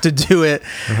to have to do it.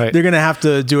 Right. They're going to have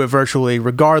to do it virtually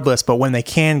regardless. But when they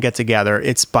can get together,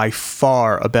 it's by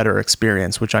far a better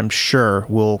experience, which I'm sure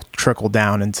will trickle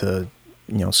down into,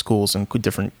 you know, schools and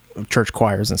different church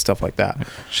choirs and stuff like that.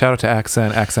 Shout out to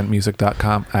Accent,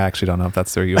 accentmusic.com. I actually don't know if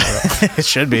that's their URL. It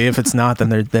should be. If it's not,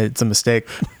 then it's a mistake.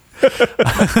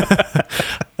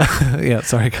 Yeah,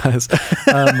 sorry guys.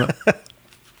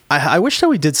 I wish that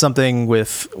we did something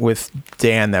with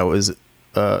Dan that was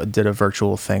did a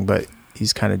virtual thing, but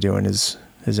he's kind of doing his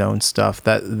own stuff.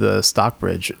 That the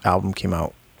Stockbridge album came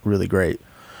out really great.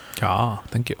 Oh,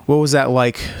 thank you. What was that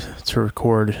like to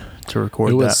record? It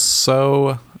was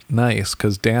so nice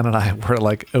because Dan and I were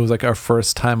like, it was like our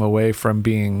first time away from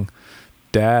being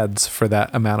dads for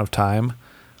that amount of time.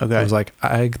 Okay, I was like,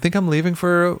 I think I'm leaving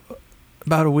for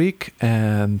about a week,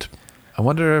 and I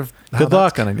wonder if how Good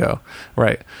luck. that's gonna go.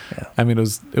 Right. Yeah. I mean,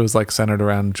 it was like centered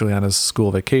around Juliana's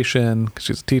school vacation 'cause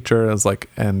she's a teacher. It was like,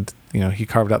 and you know, he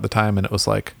carved out the time, and it was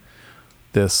like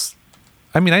this.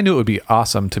 I mean, I knew it would be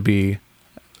awesome to be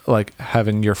like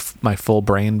having my full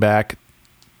brain back,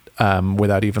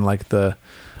 without even like the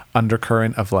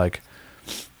undercurrent of like,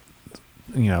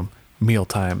 you know,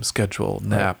 mealtime, schedule,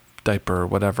 nap, diaper,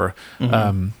 whatever.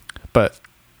 But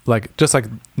like, just like,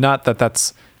 not that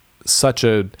that's such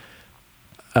a,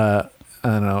 I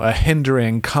don't know, a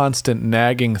hindering, constant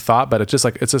nagging thought, but it's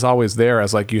just always there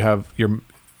as like you have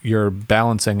your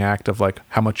balancing act of like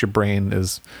how much your brain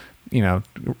is, you know,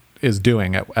 is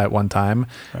doing at one time.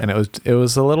 Right. And it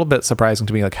was a little bit surprising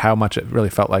to me, like how much it really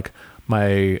felt like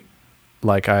I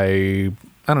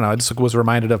don't know, I just was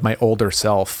reminded of my older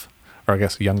self, or I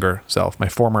guess younger self, my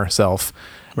former self,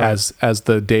 right. as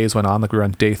the days went on. Like we were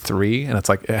on day 3, and it's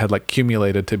like it had like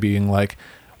accumulated to being like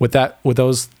with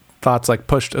those thoughts like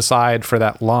pushed aside for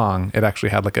that long, it actually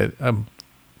had like a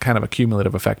kind of a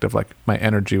cumulative effect of like my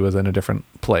energy was in a different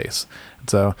place. And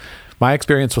so my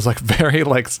experience was like very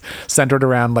like centered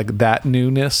around like that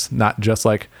newness, not just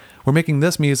like we're making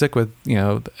this music with, you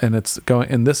know, and it's going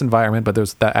in this environment, but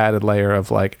there's that added layer of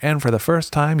like, and for the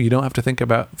first time, you don't have to think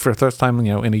about, for the first time,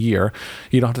 you know, in a year,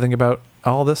 you don't have to think about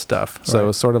all this stuff. So right. It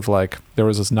was sort of like there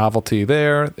was this novelty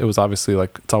there. It was obviously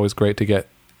like, it's always great to get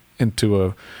into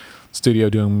a studio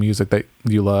doing music that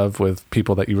you love with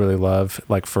people that you really love,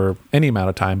 like for any amount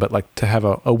of time, but like to have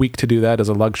a week to do that is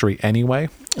a luxury anyway.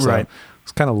 So right.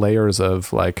 It's kind of layers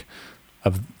of like,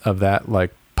 of that,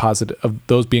 like, positive, of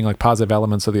those being like positive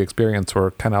elements of the experience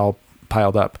were kind of all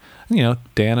piled up. And, you know,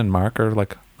 Dan and Mark are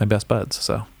like my best buds.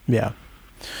 So yeah,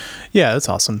 that's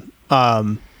awesome.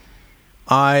 I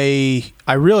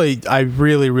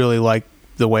really like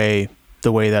the way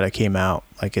that it came out.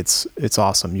 Like it's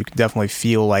awesome. You can definitely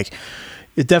feel like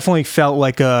it definitely felt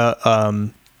like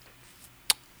like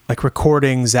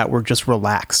recordings that were just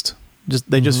relaxed.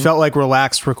 They just felt like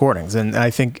relaxed recordings, and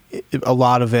I think a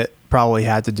lot of it probably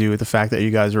had to do with the fact that you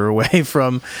guys were away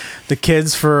from the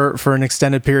kids for an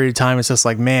extended period of time. It's just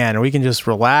like, man, we can just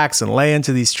relax and lay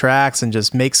into these tracks and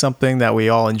just make something that we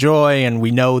all enjoy, and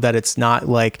we know that it's not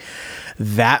like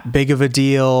that big of a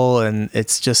deal, and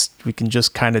it's just, we can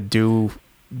just kind of do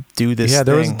this there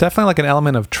thing. Was definitely like an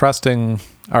element of trusting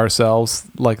ourselves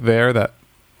like there that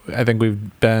I think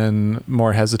we've been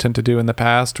more hesitant to do in the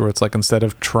past, where it's like, instead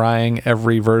of trying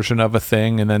every version of a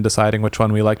thing and then deciding which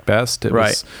one we like best, it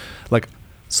was like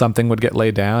something would get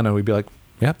laid down and we'd be like,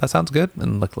 yeah, that sounds good,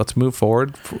 and like let's move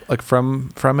forward like from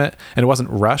it. And it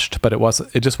wasn't rushed, but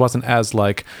it just wasn't as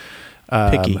like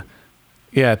picky.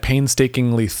 Yeah,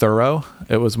 painstakingly thorough.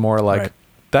 It was more like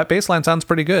that bass line sounds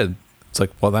pretty good. It's like,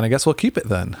 well, then I guess we'll keep it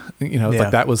then. You know,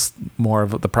 like that was more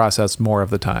of the process, more of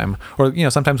the time. Or, you know,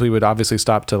 sometimes we would obviously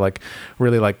stop to like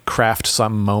really like craft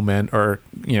some moment or,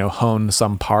 you know, hone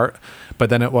some part. But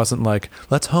then it wasn't like,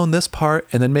 let's hone this part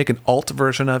and then make an alt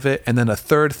version of it. And then a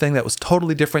third thing that was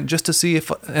totally different just to see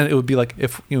if, and it would be like,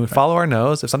 if you follow our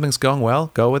nose, if something's going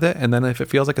well, go with it. And then if it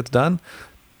feels like it's done,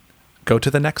 go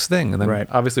to the next thing. And then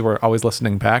obviously we're always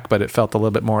listening back, but it felt a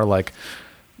little bit more like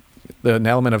an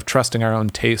element of trusting our own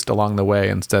taste along the way,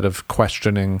 instead of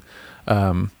questioning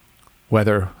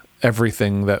whether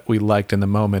everything that we liked in the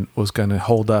moment was going to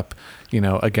hold up, you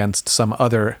know, against some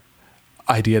other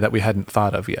idea that we hadn't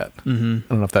thought of yet. I don't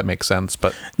know if that makes sense,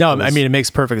 but no, I mean, it makes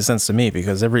perfect sense to me,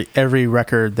 because every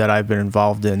record that I've been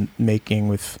involved in making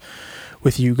with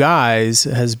you guys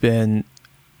has been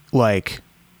like,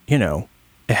 you know,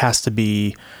 it has to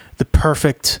be the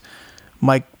perfect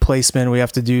mic placement. We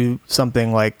have to do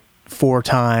something like 4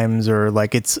 times, or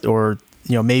like or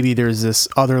you know, maybe there's this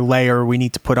other layer we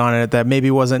need to put on it that maybe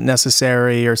wasn't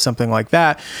necessary or something like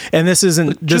that. And this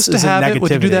isn't just to have negativity. It.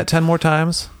 Would you do that 10 more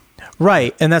times?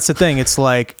 Right. And that's the thing. It's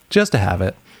like just to have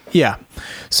it. Yeah.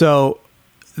 So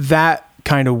that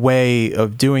kind of way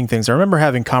of doing things. I remember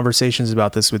having conversations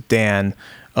about this with Dan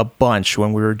a bunch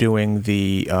when we were doing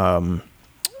the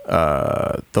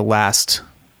last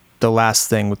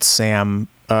thing with Sam.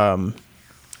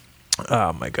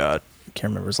 Oh my God, I can't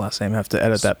remember his last name. I have to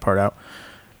edit that part out.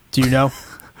 Do you know?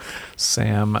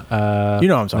 Sam. You know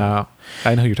what I'm talking about.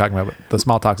 I know who you're talking about. The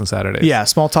Small Talks and Saturdays. Yeah,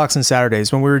 Small Talks and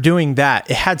Saturdays. When we were doing that,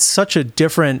 it had such a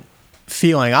different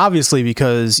feeling, obviously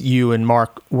because you and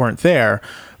Mark weren't there,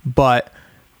 but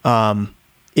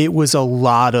it was a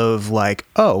lot of like,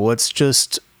 oh, let's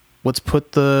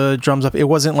put the drums up. It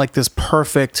wasn't like this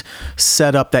perfect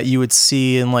setup that you would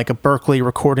see in like a Berkeley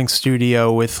recording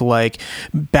studio with like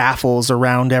baffles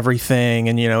around everything.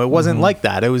 And, you know, it wasn't like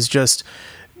that. It was just,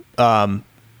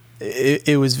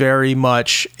 it was very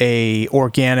much a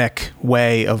organic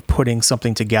way of putting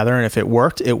something together, and if it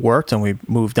worked, and we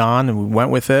moved on and we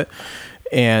went with it.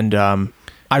 And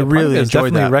I really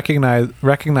enjoyed that.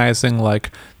 Recognizing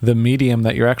like the medium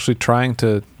that you're actually trying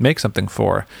to make something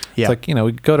for. Yeah. It's like,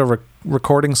 we go to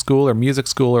recording school or music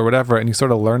school or whatever, and you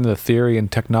sort of learn the theory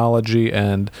and technology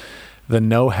and the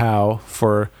know-how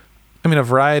for, a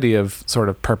variety of sort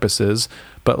of purposes,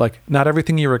 but like not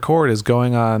everything you record is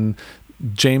going on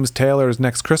James Taylor's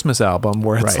next Christmas album,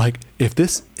 where it's like, if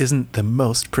this isn't the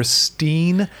most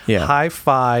pristine,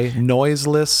 hi-fi,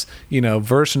 noiseless,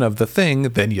 version of the thing,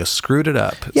 then you screwed it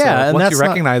up. Yeah, so and once you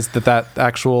recognize that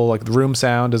actual like room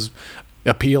sound is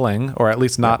appealing, or at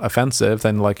least not offensive,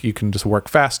 then like you can just work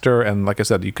faster. And like I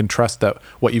said, you can trust that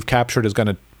what you've captured is going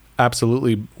to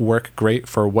absolutely work great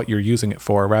for what you're using it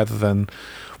for, rather than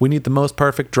we need the most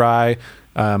perfect, dry,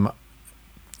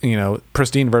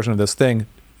 pristine version of this thing,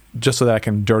 just so that I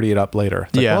can dirty it up later.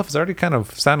 It's like, well, if it's already kind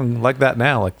of sounding like that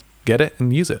now, like get it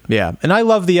and use it. Yeah. And I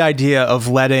love the idea of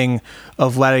letting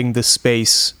the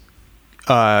space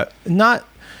not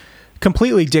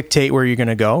completely dictate where you're going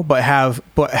to go, but have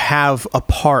a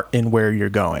part in where you're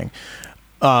going.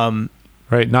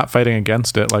 Right, not fighting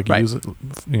against it, like use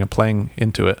it, playing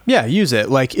into it. Yeah, use it.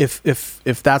 Like if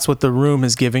that's what the room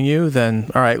is giving you, then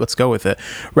all right, let's go with it.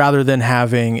 Rather than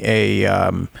having a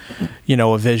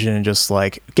a vision and just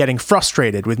like getting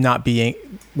frustrated with not being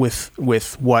with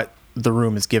what the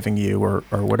room is giving you or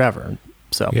whatever.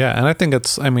 So yeah, and I think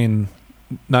it's,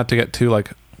 not to get too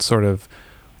like sort of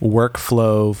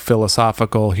workflow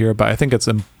philosophical here, but I think it's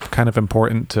kind of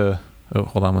important to. Oh,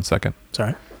 hold on one second.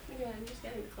 Sorry.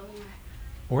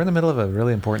 We're in the middle of a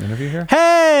really important interview here.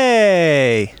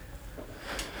 Hey!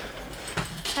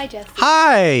 Hi, Jesse.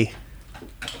 Hi!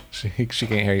 She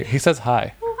can't hear you. He says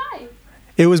hi. Oh, hi.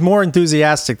 It was more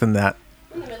enthusiastic than that.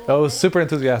 Oh, it was super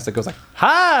enthusiastic. It was like,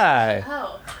 hi!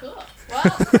 Oh, cool. Well,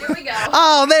 here we go.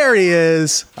 Oh, there he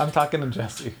is. I'm talking to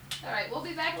Jesse. All right, we'll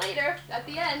be back later at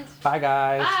the end. Bye,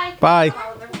 guys. Bye. Bye.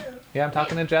 Yeah, I'm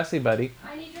talking to Jesse, buddy.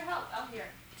 I need your help out here.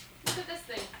 Look at this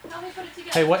thing. Help me put it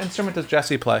together. Hey, what instrument does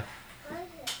Jesse play?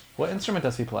 What instrument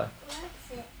does he play?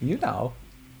 You know.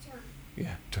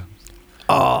 Yeah, drums.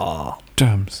 Oh,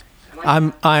 Drums.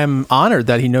 I'm honored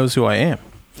that he knows who I am.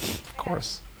 Of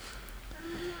course.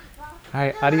 All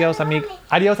right, adios,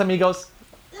 amigos.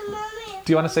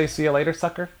 Do you want to say see you later,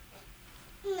 sucker?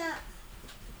 No.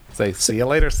 Say see you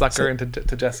later, sucker,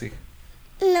 to Jesse.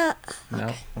 No.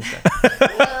 No? Okay.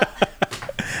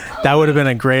 That would have been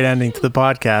a great ending to the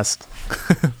podcast.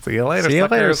 See you later, See you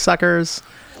later, suckers.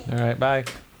 suckers. All right, bye.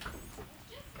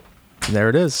 There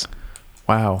it is.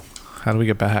 Wow. How do we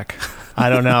get back? I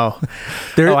don't know.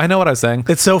 Oh, I know what I was saying.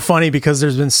 It's so funny because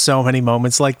there's been so many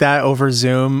moments like that over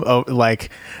Zoom. Oh, like,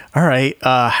 all right,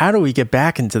 how do we get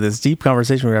back into this deep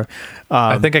conversation we have?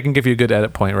 I think I can give you a good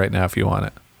edit point right now if you want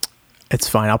it. It's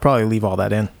fine. I'll probably leave all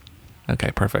that in.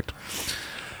 Okay, perfect.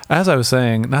 As I was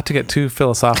saying, not to get too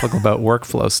philosophical about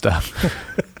workflow stuff.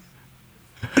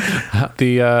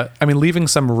 Leaving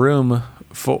some room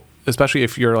for, especially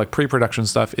if your like pre-production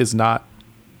stuff has not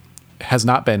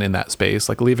been in that space,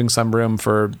 like leaving some room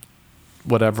for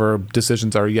whatever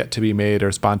decisions are yet to be made,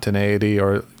 or spontaneity,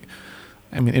 or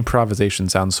improvisation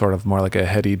sounds sort of more like a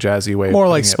heady, jazzy way. More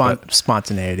like it,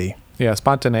 spontaneity. Yeah,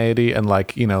 spontaneity and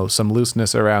like, some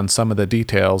looseness around some of the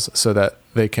details so that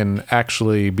they can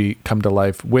actually come to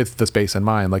life with the space in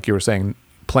mind. Like you were saying,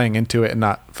 playing into it and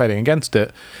not fighting against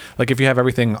it. Like if you have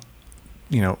everything,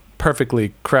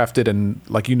 perfectly crafted and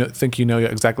like think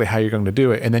exactly how you're going to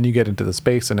do it, and then you get into the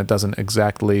space and it doesn't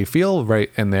exactly feel right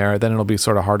in there, then it'll be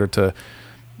sort of harder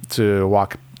to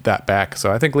walk that back.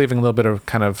 So I think leaving a little bit of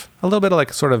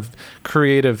like sort of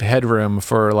creative headroom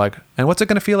for like, and what's it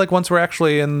going to feel like once we're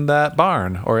actually in that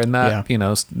barn or in that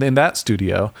in that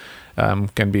studio,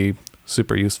 can be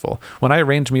super useful. When I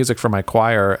arrange music for my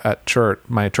choir at church,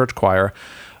 my church choir,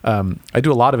 I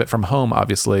do a lot of it from home,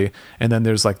 obviously. And then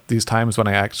there's like these times when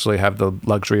I actually have the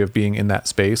luxury of being in that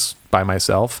space by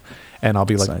myself, and I'll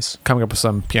be coming up with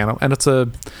some piano, and it's a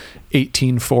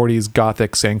 1840s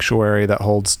Gothic sanctuary that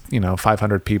holds,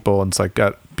 500 people. And it's like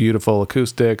got beautiful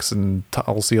acoustics and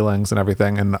tall ceilings and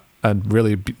everything, and a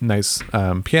really nice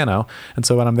piano. And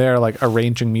so when I'm there, like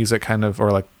arranging music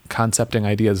or like concepting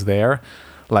ideas there,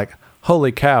 like,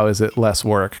 holy cow, is it less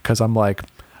work? Because I'm like,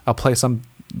 I'll play some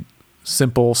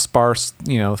simple, sparse,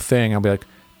 thing. I'll be like,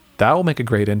 that will make a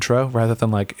great intro, rather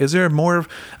than like, is there more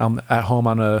at home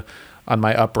on on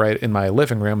my upright in my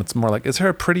living room. It's more like, is there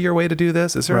a prettier way to do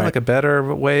this? Is there Right. like a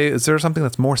better way? Is there something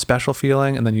that's more special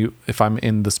feeling? And then if I'm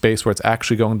in the space where it's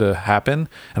actually going to happen,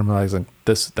 and I'm realizing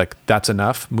this, like, that's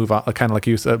enough, move on. Kind of like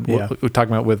you said, Yeah. we're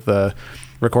talking about with the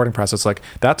recording process, like,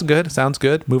 that's good, sounds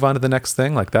good, move on to the next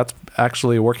thing. Like, that's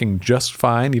actually working just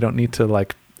fine. You don't need to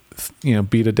like,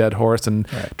 beat a dead horse and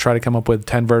Right. try to come up with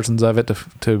 10 versions of it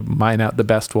to mine out the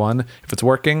best one. If it's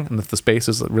working and if the space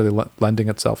is really lending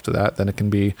itself to that, then it can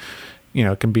be,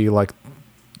 it can be like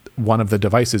one of the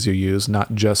devices you use,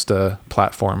 not just a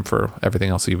platform for everything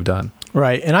else you've done.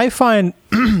 Right. And I find,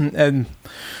 and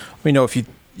let me know if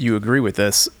you agree with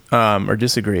this or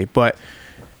disagree, but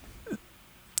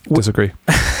Disagree.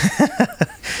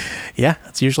 yeah,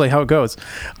 that's usually how it goes.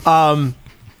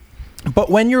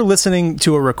 But when you're listening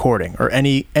to a recording or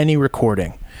any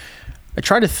recording, I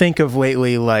try to think of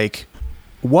lately, like,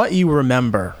 what you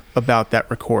remember about that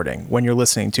recording when you're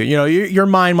listening to it. Your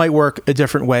mind might work a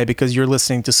different way because you're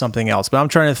listening to something else, but I'm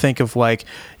trying to think of, like,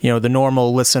 the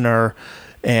normal listener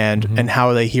and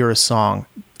how they hear a song.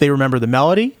 They remember the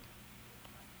melody,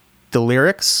 the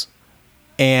lyrics,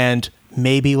 and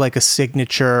maybe like a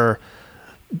signature,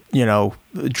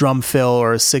 drum fill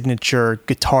or a signature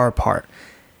guitar part.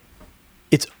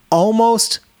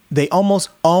 They almost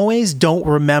always don't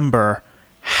remember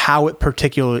how it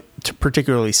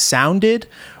particularly sounded,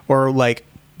 or like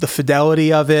the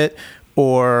fidelity of it,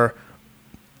 or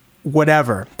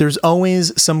whatever. There's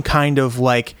always some kind of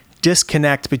like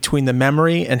disconnect between the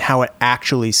memory and how it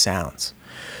actually sounds.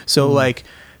 So like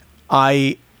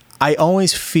I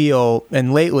always feel,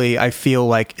 and lately I feel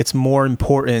like it's more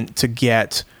important to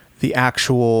get the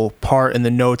actual part and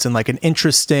the notes and like an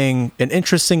interesting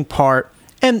part.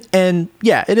 And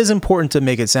yeah, it is important to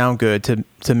make it sound good,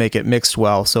 to make it mixed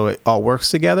well so it all works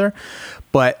together.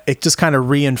 But it just kind of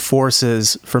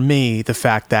reinforces for me the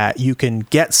fact that you can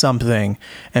get something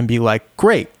and be like,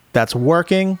 great, that's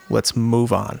working, let's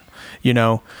move on.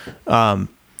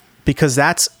 Because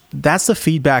that's the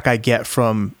feedback I get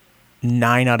from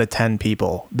 9 out of 10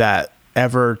 people that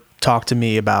ever talk to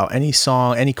me about any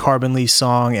song, any Carbon Leaf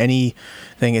song,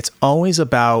 anything. It's always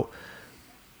about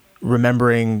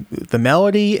remembering the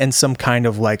melody and some kind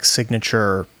of like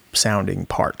signature sounding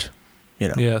part,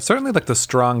 Yeah, certainly like the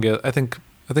strongest, I think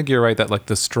you're right that like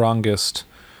the strongest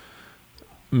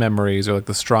memories or like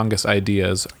the strongest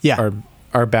ideas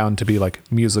are bound to be like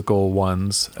musical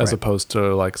ones as opposed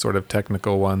to like sort of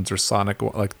technical ones or sonic,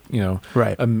 like,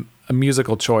 Right. A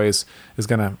musical choice is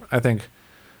going to, I think,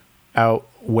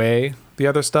 outweigh the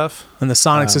other stuff. And the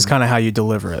sonics is kind of how you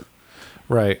deliver it.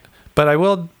 Right. But I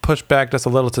will push back just a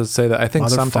little to say that I think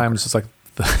Motherfucker. sometimes it's like,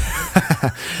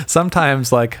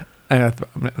 sometimes like,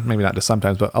 maybe not just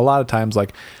sometimes, but a lot of times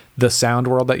like the sound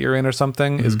world that you're in or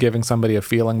something is giving somebody a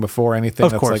feeling before anything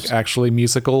Of that's course. like actually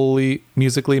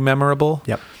musically memorable.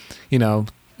 Yep.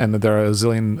 And there are a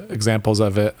zillion examples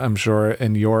of it, I'm sure,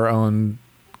 in your own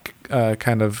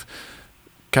kind of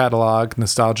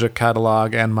nostalgic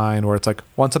catalog and mine, where it's like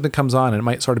once something comes on and it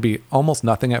might sort of be almost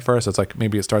nothing at first. It's like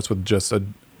maybe it starts with just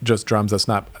drums that's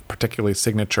not particularly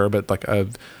signature, but like a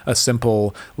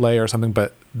simple lay or something.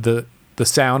 But the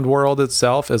sound world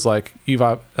itself is like,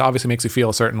 obviously makes you feel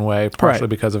a certain way, partially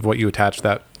because of what you attach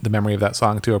the memory of that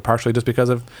song to, or partially just because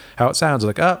of how it sounds.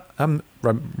 Like, I'm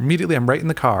right in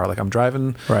the car, like I'm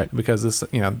driving, Right. because this,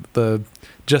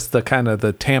 just the kind of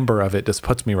the timbre of it just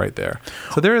puts me right there.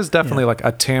 So there is definitely like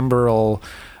a timbral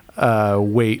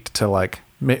weight to like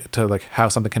how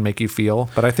something can make you feel.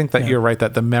 But I think that you're right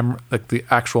that the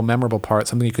actual memorable part,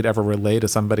 something you could ever relay to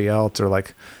somebody else, or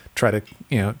like try to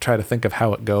think of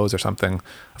how it goes or something.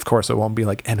 Of course, it won't be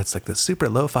like, and it's like this super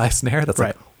lo-fi snare that's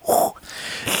Right. like,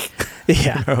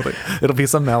 Yeah. it'll be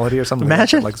some melody or something.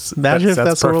 Imagine if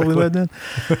that's the world we lived in.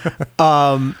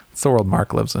 It's the world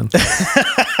Mark lives in.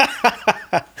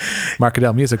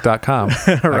 markadelmusic.com.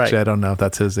 Right. Actually, I don't know if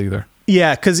that's his either.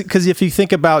 Yeah, because if you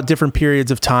think about different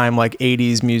periods of time, like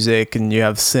 80s music, and you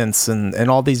have synths and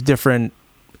all these different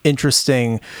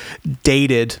interesting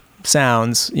dated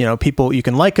sounds, people, you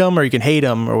can like them or you can hate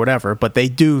them or whatever, but they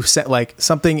do set like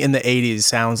something in the 80s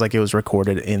sounds like it was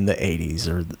recorded in the 80s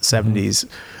or the 70s,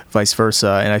 vice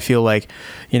versa. And I feel like,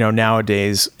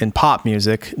 nowadays in pop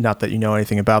music, not that you know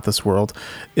anything about this world,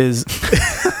 is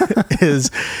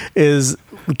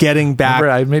getting back. Remember,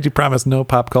 I made you promise no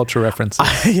pop culture references.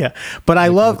 Yeah, but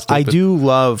I do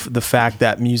love the fact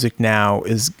that music now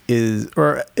is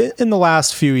or in the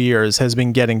last few years has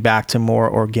been getting back to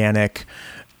more organic,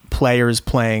 players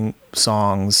playing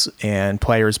songs and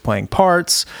players playing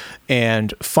parts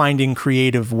and finding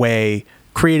creative ways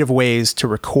to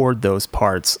record those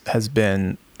parts has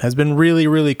been really,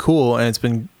 really cool. And it's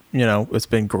been it's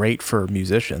been great for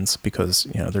musicians because,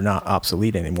 they're not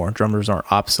obsolete anymore. Drummers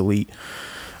aren't obsolete,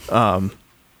 for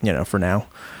now.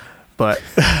 But,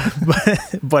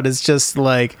 but it's just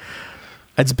like,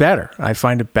 it's better. I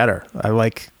find it better. I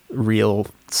like real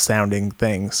sounding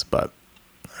things, but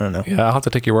I don't know. Yeah, I'll have to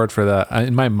take your word for that.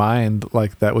 In my mind,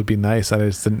 like, that would be nice. I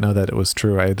just didn't know that it was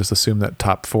true. I just assumed that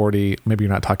top 40, maybe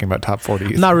you're not talking about top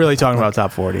 40. Not really talking about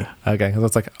top 40. Okay, because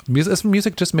it's like, is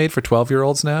music just made for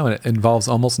 12-year-olds now, and it involves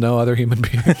almost no other human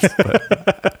beings?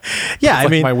 But Yeah, I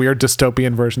like mean, my weird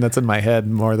dystopian version that's in my head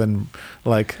more than,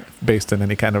 like, based in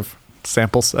any kind of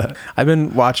sample set. I've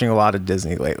been watching a lot of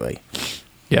Disney lately.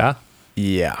 Yeah?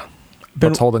 Yeah.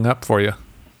 What's holding up for you?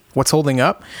 What's holding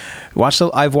up?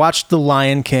 I've watched The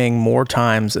Lion King more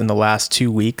times in the last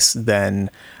 2 weeks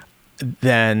than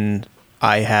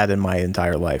I had in my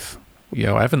entire life.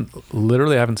 Yo, I haven't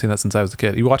seen that since I was a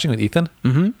kid. You watching with Ethan?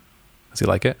 Mm-hmm. Does he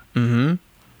like it? Mm-hmm.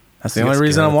 That's the Does he only get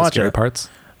reason scared I'm at the watching scary it. parts.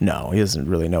 No, he doesn't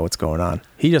really know what's going on.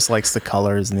 He just likes the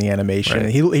colors and the animation.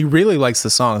 Right. He really likes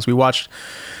the songs. We watched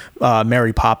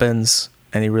Mary Poppins,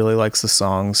 and he really likes the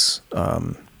songs.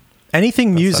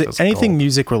 Anything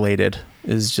music related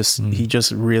is just he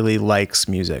just really likes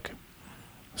music.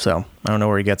 So I don't know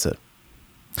where he gets it,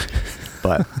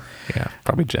 but Yeah,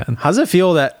 probably Jen. how does it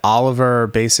feel that Oliver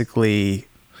basically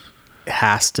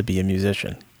has to be a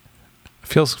musician?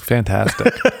 Feels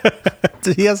fantastic.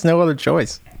 He has no other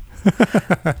choice.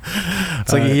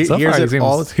 It's like he So hears far, it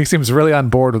all. he seems really on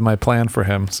board with my plan for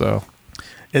him. So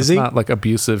Is it's he? not like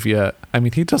abusive yet. I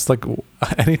mean, he just like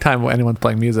anytime anyone's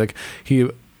playing music, he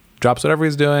drops whatever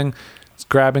he's doing, is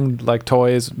grabbing like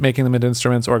toys, making them into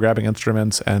instruments, or grabbing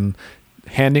instruments and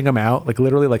handing them out. Like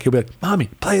literally, like he'll be like, "Mommy,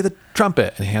 play the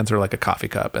trumpet," and he hands her like a coffee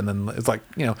cup, and then it's like,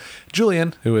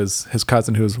 Julian, who is his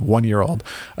cousin, who is 1 year old,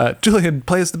 Julian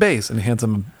plays the bass, and he hands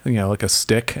him like a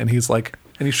stick, and he's like,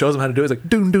 and he shows him how to do it. He's like,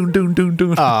 doon doon doon doon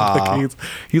doon. Like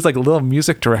he's like a little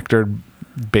music director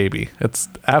baby. It's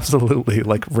absolutely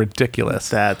like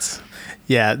ridiculous.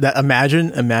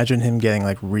 Imagine him getting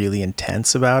like really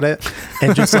intense about it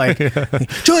and just like,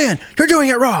 Julian, you're doing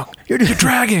it wrong. You're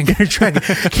dragging. You're dragging.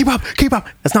 Keep up.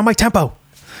 That's not my tempo.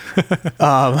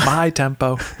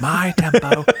 My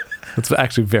tempo. It's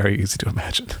actually very easy to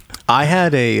imagine. I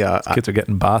had Kids are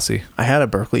getting bossy. I had a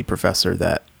Berkeley professor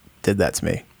that did that to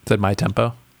me. Said my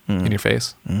tempo in your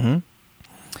face. Mm-hmm.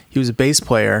 He was a bass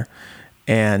player,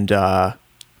 and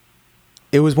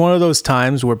it was one of those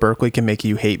times where Berkeley can make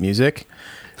you hate music,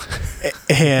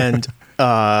 and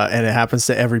it happens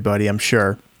to everybody. I'm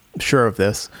sure of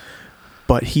this,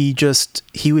 but he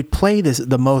would play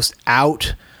the most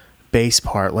out bass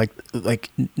part, like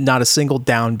not a single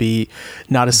downbeat,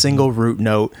 not a single root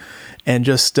note, and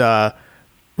just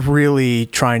really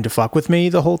trying to fuck with me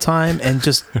the whole time, and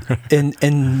just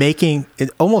and making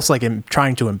it almost like him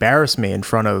trying to embarrass me in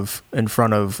front of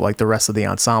like the rest of the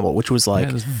ensemble, which was like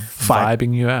just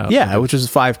vibing you out. Yeah, which was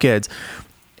 5 kids,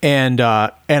 and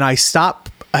I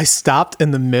stopped in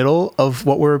the middle of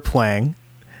what we were playing,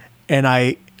 and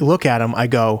I look at him. I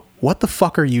go, "What the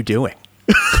fuck are you doing?"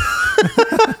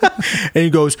 And he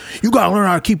goes, "You gotta learn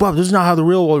how to keep up. This is not how the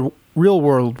real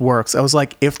world works." I was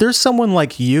like, if there's someone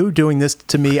like you doing this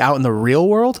to me out in the real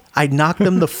world, I'd knock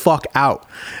them the fuck out.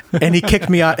 And he kicked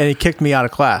me out. And he kicked me out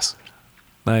of class.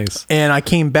 Nice. And I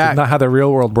came back. Not how the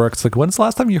real world works. Like, when's the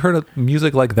last time you heard of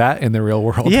music like that in the real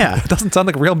world? Yeah. It doesn't sound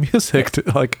like real music.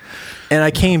 And I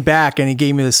came back, and he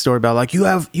gave me this story about like, you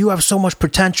have so much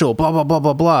potential, blah blah blah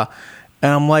blah blah.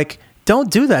 And I'm like, don't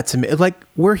do that to me. Like,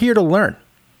 we're here to learn.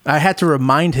 I had to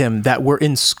remind him that we're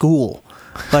in school.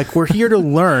 Like, we're here to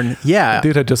learn. Yeah.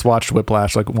 Dude had just watched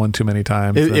Whiplash like one too many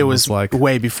times. It was like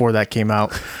way before that came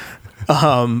out.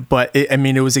 But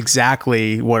it was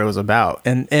exactly what it was about.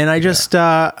 And I just,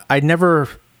 I never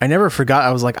forgot.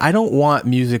 I was like, I don't want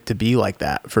music to be like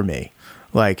that for me.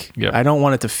 Like, Yep. I don't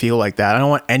want it to feel like that. I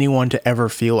don't want anyone to ever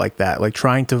feel like that. Like,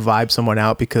 trying to vibe someone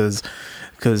out because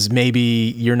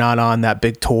maybe you're not on that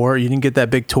big tour. You didn't get that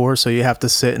big tour, so you have to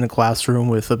sit in a classroom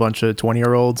with a bunch of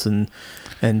 20-year-olds and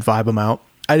vibe them out.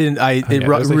 It really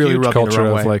rubbed me the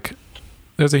wrong way. Like,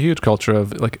 there's a huge culture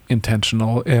of like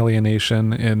intentional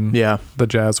alienation in the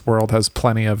jazz world. Has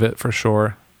plenty of it for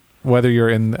sure. Whether you're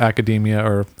in academia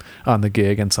or on the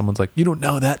gig and someone's like, "You don't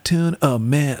know that tune? Oh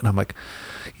man." And I'm like,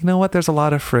 you know what? There's a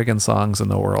lot of friggin' songs in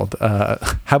the world.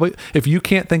 How about if you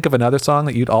can't think of another song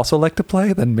that you'd also like to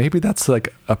play, then maybe that's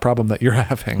like a problem that you're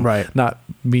having. Right. Not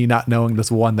me not knowing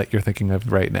this one that you're thinking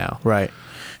of right now. Right.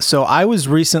 So I was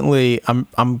recently,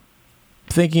 I'm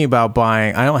thinking about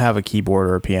buying, I don't have a keyboard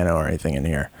or a piano or anything in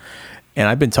here. And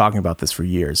I've been talking about this for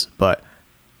years, but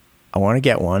I want to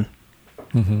get one.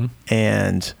 Mm-hmm.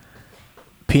 And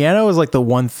Piano is like the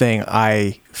one thing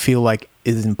I feel like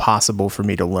is impossible for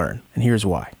me to learn. And here's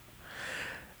why.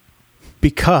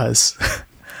 Because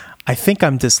I think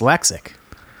I'm dyslexic.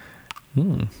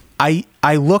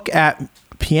 I look at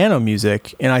piano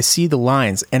music and I see the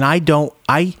lines and I don't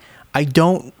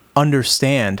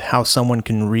understand how someone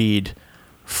can read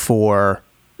 4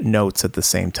 notes at the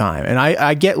same time. And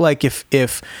I get like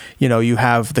if you know you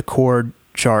have the chord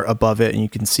chart above it and you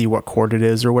can see what chord it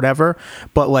is or whatever,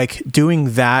 but like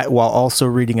doing that while also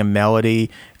reading a melody,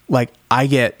 like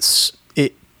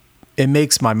it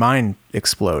makes my mind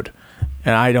explode,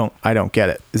 and I don't get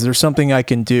it. Is there something I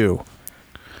can do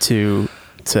to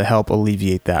help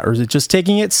alleviate that, or is it just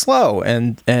taking it slow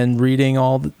and reading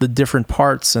all the different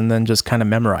parts and then just kind of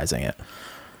memorizing it?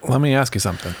 Let me ask you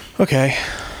something. Okay.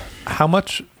 How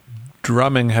much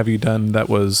drumming have you done that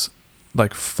was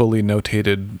like fully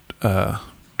notated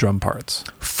drum parts?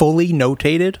 Fully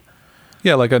notated?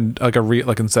 Yeah, like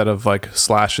instead of like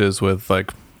slashes with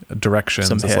like directions,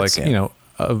 Some it's hits, like, yeah. you know,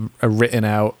 a written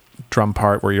out drum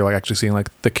part where you're like actually seeing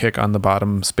like the kick on the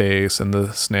bottom space and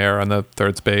the snare on the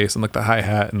third space and like the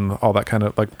hi-hat and all that kind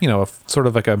of like, you know, sort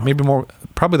of like a maybe more,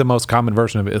 probably the most common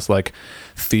version of it is like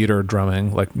theater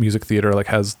drumming, like music theater, like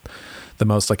has the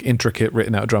most like intricate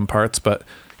written out drum parts, but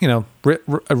you know,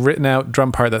 a written out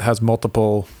drum part that has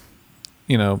multiple,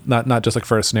 you know, not just like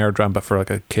for a snare drum, but for like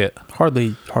a kit.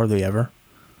 Hardly ever.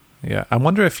 Yeah. I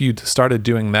wonder if you'd started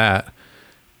doing that,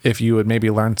 if you would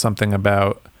maybe learn something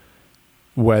about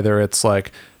whether it's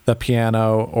like the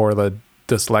piano or the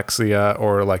dyslexia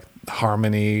or like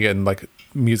harmony and like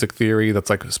music theory that's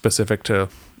like specific to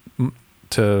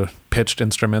pitched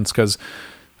instruments. Cause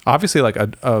obviously like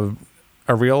a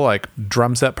real like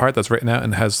drum set part that's written out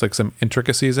and has like some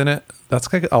intricacies in it,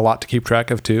 that's like a lot to keep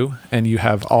track of too. And you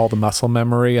have all the muscle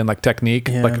memory and like technique,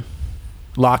 like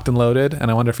locked and loaded. And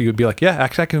I wonder if you would be like, yeah,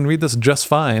 actually I can read this just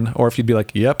fine. Or if you'd be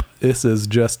like, yep, this is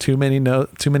just too many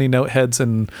note heads.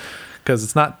 And because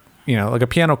it's not, you know, like a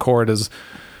piano chord is,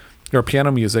 or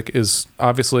piano music is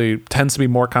obviously tends to be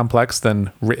more complex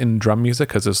than written drum music.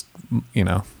 Cause there's, you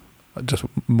know, just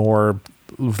more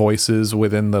voices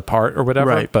within the part or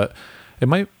whatever. Right. But it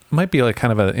might be like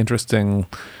kind of an interesting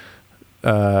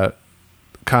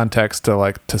context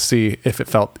to see if it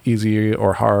felt easy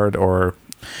or hard or.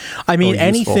 I mean, or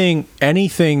useful.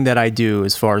 anything that I do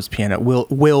as far as piano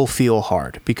will feel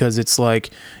hard, because it's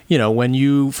like, you know, when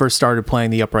you first started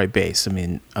playing the upright bass, I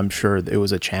mean, I'm sure it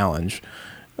was a challenge,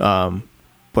 but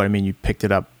I mean, you picked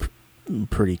it up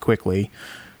pretty quickly.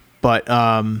 But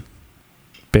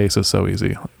Bass is so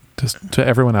easy. Just to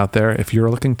everyone out there, if you're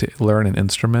looking to learn an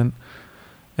instrument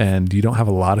and you don't have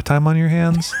a lot of time on your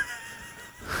hands,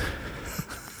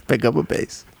 pick up a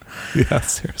bass. yeah,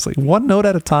 seriously, 1 note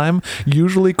at a time,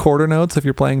 usually quarter notes if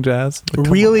you're playing jazz. Like,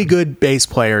 Really good bass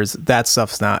players, that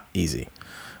stuff's not easy.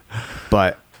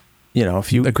 But, you know,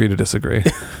 if you agree to disagree.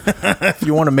 if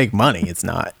you want to make money, it's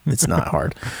not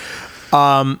hard.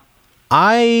 I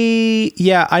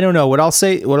don't know. What I'll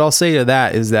say to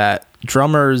that is that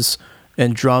drummers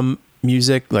and drum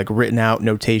music, like written out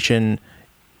notation,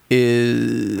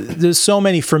 there's so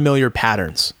many familiar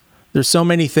patterns. There's so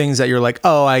many things that you're like,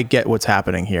 oh, I get what's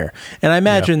happening here. And I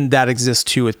imagine that exists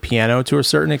too with piano to a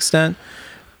certain extent.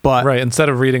 But Right. Instead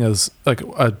of reading as like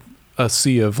a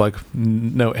sea of like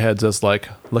note heads as like,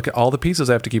 look at all the pieces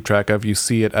I have to keep track of, you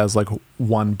see it as like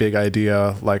one big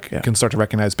idea, like you can start to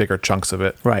recognize bigger chunks of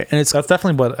it. Right. And That's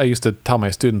definitely what I used to tell my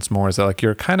students more, is that like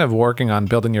you're kind of working on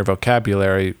building your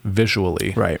vocabulary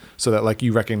visually. Right. So that like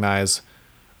you recognize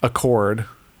a chord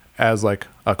as like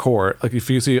a chord. Like if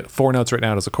you see 4 notes written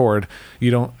out as a chord,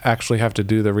 you don't actually have to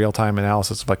do the real-time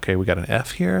analysis of like, okay, we got an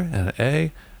F here and an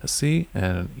A, a C,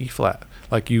 and an E flat.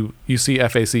 Like you see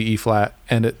F, A, C, E flat,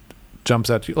 and it jumps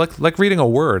at you like reading a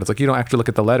word. It's like you don't actually look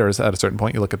at the letters at a certain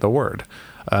point, you look at the word.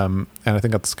 And I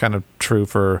think that's kind of true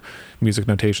for music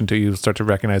notation too. You start to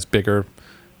recognize bigger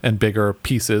and bigger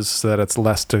pieces so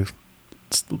that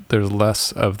there's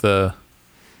less of the,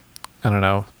 I don't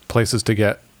know, places to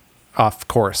get off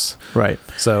course. right.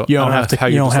 So You I don't have to. how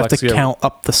You your don't have to dyslexia- count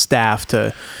up the staff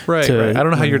to. Right. to- I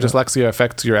don't know how your dyslexia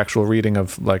affects your actual reading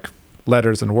of like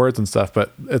letters and words and stuff,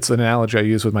 but it's an analogy I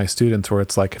use with my students where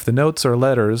it's like, if the notes are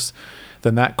letters,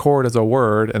 then that chord is a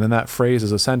word, and then that phrase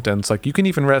is a sentence. Like you can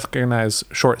even recognize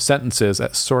short sentences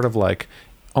at sort of like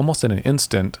almost in an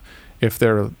instant if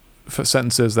they're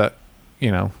sentences that, you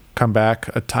know, come back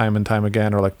a time and time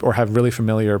again, or have really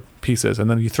familiar pieces.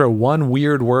 And then you throw one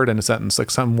weird word in a sentence,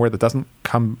 like some word that doesn't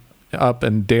come up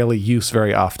in daily use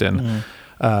very often.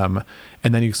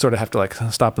 And then you sort of have to like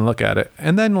stop and look at it.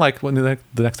 And then like when the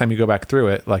next time you go back through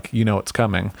it, like, you know, it's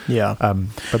coming. Yeah.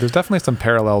 But there's definitely some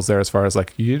parallels there as far as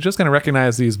like, you're just going to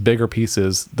recognize these bigger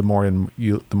pieces the more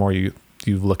you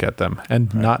look at them,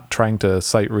 and not trying to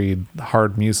sight read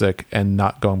hard music and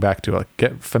not going back to like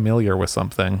get familiar with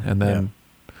something and then,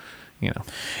 you know,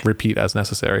 repeat as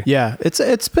necessary. Yeah.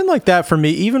 It's been like that for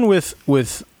me, even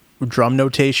with drum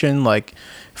notation. Like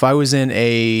if I was in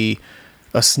a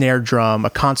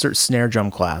concert snare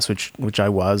drum class, which I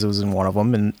was in one of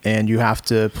them, and you have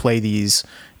to play these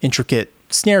intricate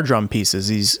snare drum pieces,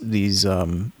 these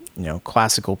you know,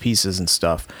 classical pieces and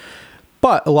stuff.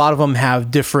 But a lot of them have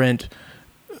different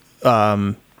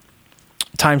time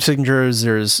signatures.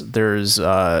 There's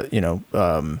you know,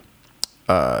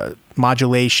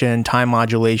 modulation, time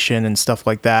modulation and stuff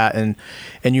like that. And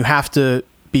you have to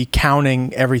be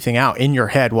counting everything out in your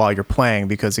head while you're playing,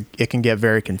 because it can get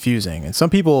very confusing. And some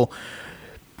people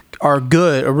are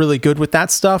really good with that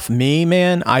stuff. Me,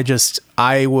 man,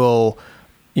 I will,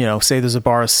 you know, say there's a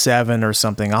bar of 7 or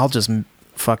something. I'll just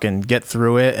fucking get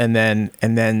through it. And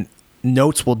then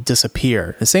notes will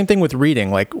disappear. The same thing with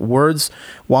reading, like words,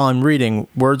 while I'm reading,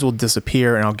 words will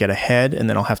disappear and I'll get ahead and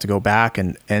then I'll have to go back.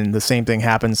 And the same thing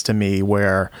happens to me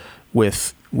where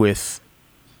with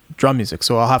drum music.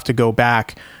 So I'll have to go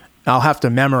back. I'll have to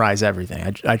memorize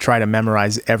everything. I try to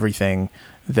memorize everything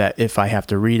that if I have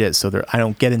to read it, so that I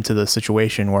don't get into the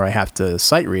situation where I have to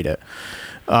sight read it.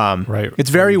 Right. It's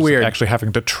very weird. Actually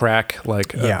having to track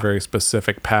like a very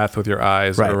specific path with your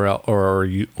eyes, right, or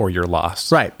you're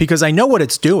lost. Right. Because I know what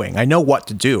it's doing. I know what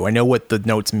to do. I know what the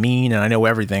notes mean, and I know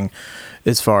everything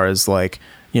as far as like,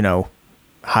 you know,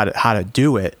 how to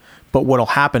do it. But what'll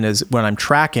happen is when I'm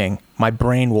tracking, my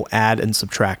brain will add and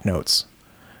subtract notes.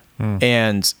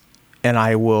 And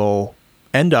I will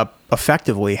end up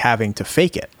effectively having to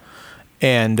fake it.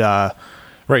 And right,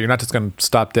 you're not just going to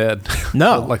stop dead.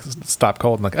 No. Like stop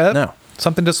cold and like, no.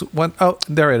 Something just went, oh,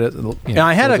 there it is. You know, and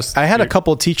I had a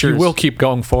couple of teachers. You will keep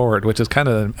going forward, which is kind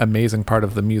of an amazing part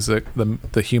of the music,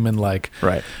 the human like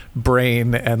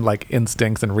brain and like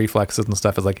instincts and reflexes and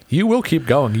stuff is like, you will keep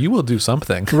going. You will do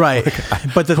something. Right.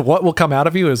 Like, but what will come out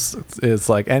of you is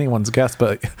like anyone's guess,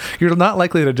 but you're not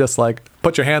likely to just like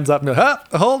put your hands up and go,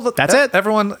 hold it. That's it.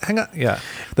 Everyone hang on. Yeah.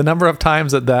 The number of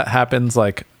times that happens,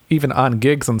 like even on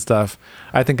gigs and stuff,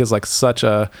 I think is like such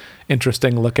a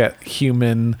interesting look at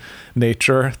human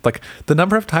nature. Like the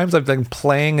number of times I've been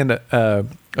playing in a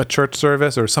church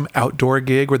service or some outdoor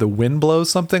gig where the wind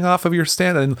blows something off of your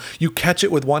stand and you catch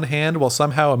it with one hand while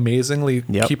somehow amazingly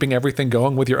keeping everything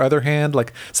going with your other hand,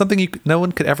 like something no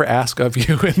one could ever ask of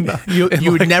you.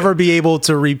 You would never be able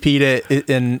to repeat it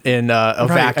in a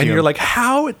vacuum. And you're like,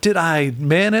 how did I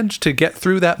manage to get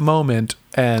through that moment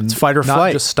and it's fight or not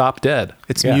flight. Just stop dead?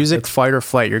 It's music, fight or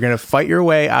flight. You're going to fight your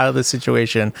way out of the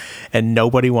situation, and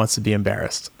nobody wants to be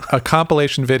embarrassed. A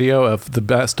compilation video of the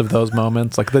best of those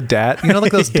moments, like the dad, you know,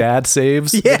 like those dad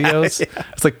saves videos. Yeah.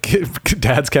 It's like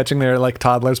dads catching their like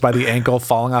toddlers by the ankle,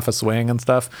 falling off a swing and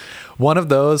stuff. One of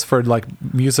those for like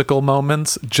musical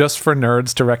moments, just for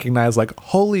nerds to recognize, like,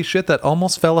 holy shit, that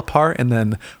almost fell apart, and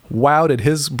then wow, did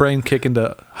his brain kick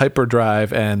into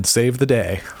hyperdrive and save the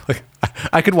day? Like,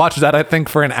 I could watch that, I think,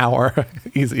 for an hour,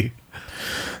 easy.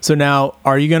 So now,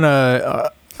 are you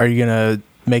gonna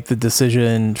make the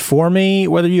decision for me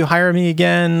whether you hire me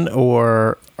again,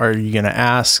 or are you gonna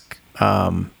ask,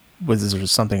 was there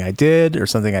something I did or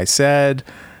something I said?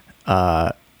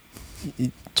 Am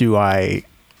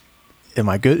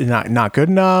I good? Not good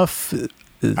enough?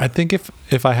 I think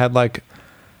if I had like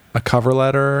a cover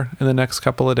letter in the next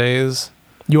couple of days.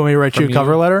 You want me to write you a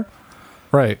cover letter?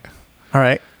 Right. All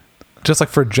right. Just like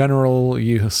for general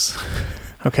use.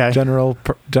 Okay. General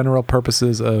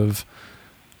purposes of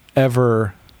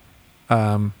ever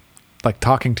like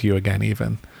talking to you again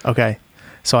even. Okay.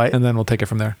 And then we'll take it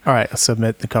from there. All right, I'll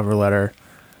submit the cover letter.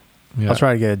 Yeah. I'll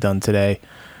try to get it done today.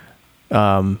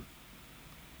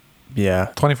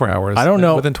 Yeah. 24 hours. I don't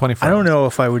know. Within 24 hours. I don't know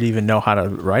if I would even know how to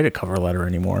write a cover letter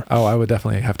anymore. Oh, I would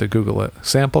definitely have to Google it.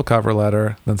 Sample cover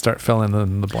letter, then start filling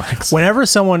in the blanks. Whenever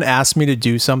someone asks me to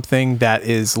do something that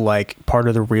is like part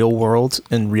of the real world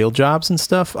and real jobs and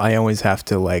stuff, I always have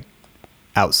to like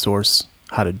outsource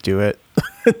how to do it.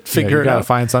 You gotta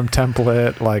find some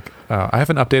template. Like I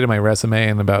haven't updated my resume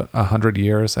in about 100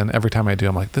 years, and every time I do,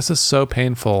 I'm like, this is so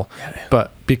painful.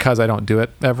 But because I don't do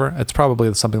it ever, it's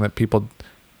probably something that people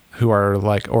who are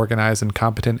like organized and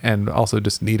competent and also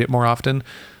just need it more often,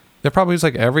 they're probably just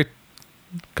like every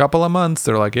couple of months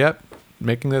they're like, yep,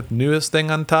 making the newest thing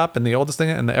on top and the oldest thing,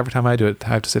 and every time I do it, I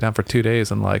have to sit down for 2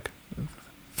 days and like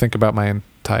think about my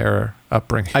entire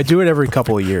upbringing. I do it every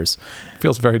couple of years.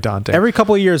 Feels very daunting. Every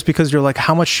couple of years, because you're like,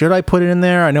 how much should I put in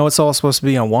there? I know it's all supposed to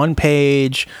be on one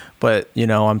page, but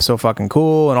I'm so fucking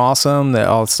cool and awesome that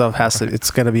all the stuff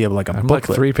it's got to be like a I'm booklet.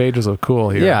 like 3 pages of cool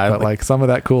here. Yeah, but like some of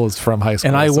that cool is from high school.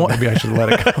 And I so want, maybe I should let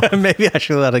it go. maybe I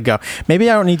should let it go. Maybe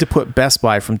I don't need to put Best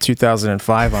Buy from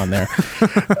 2005 on there.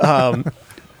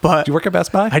 But Did you work at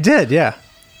Best Buy? I did, yeah.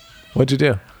 What'd you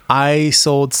do? I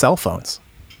sold cell phones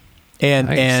and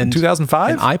Nice. and In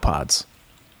 2005? and iPods.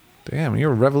 Damn,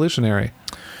 you're revolutionary.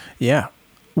 Yeah.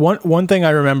 One thing I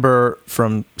remember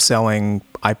from selling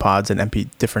iPods and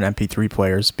different MP3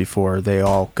 players before they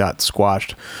all got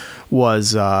squashed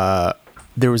was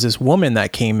there was this woman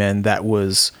that came in that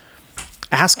was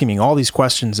asking me all these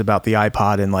questions about the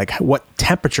iPod and like what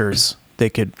temperatures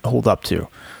they could hold up to.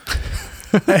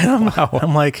 And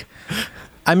I'm like,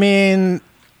 I mean,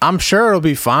 I'm sure it'll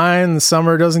be fine. The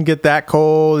summer doesn't get that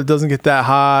cold. It doesn't get that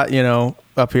hot,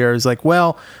 up here. It's like,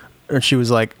 well, and she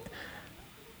was like,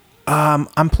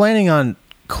 I'm planning on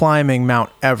climbing Mount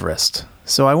Everest.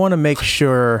 So I want to make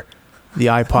sure the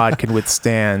iPod can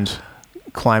withstand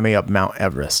climbing up Mount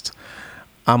Everest.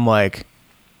 I'm like,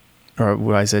 or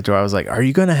what I said to her, I was like, are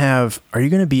you going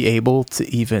to be able to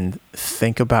even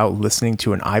think about listening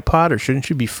to an iPod, or shouldn't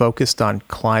you be focused on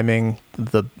climbing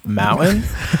the mountain?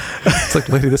 It's like,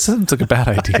 lady, this seems like a bad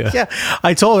idea. Yeah.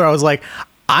 I told her, I was like,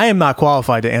 I am not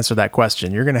qualified to answer that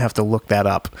question. You're going to have to look that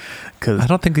up. I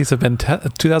don't think these have been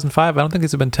 2005. I don't think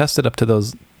these have been tested up to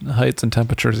those heights and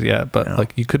temperatures yet. But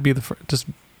like, you could be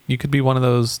you could be one of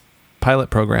those pilot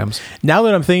programs. Now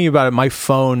that I'm thinking about it, my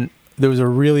phone. There was a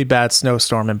really bad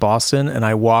snowstorm in Boston, and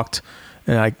I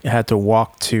had to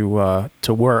walk to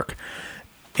work.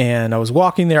 And I was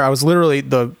walking there. I was literally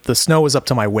the snow was up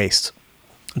to my waist,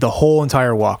 the whole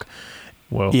entire walk.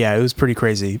 Whoa. Yeah, it was pretty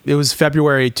crazy. It was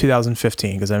February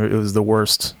 2015 because it was the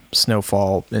worst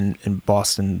snowfall in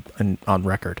Boston on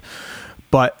record.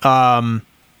 But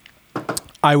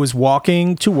I was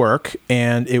walking to work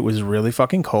and it was really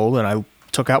fucking cold, and I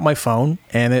took out my phone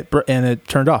and it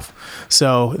turned off.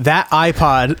 So that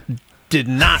iPod did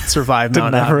not survive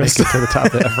Mount Everest. Make it to the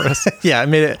top of Everest. Yeah, I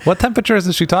made it. What temperatures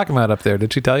is she talking about up there?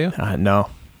 Did she tell you? No,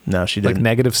 she didn't.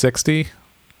 Like -60.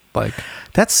 Like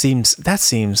that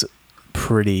seems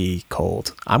pretty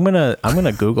cold. I'm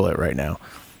gonna Google it right now.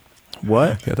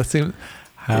 What? Yeah, that seems.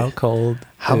 How cold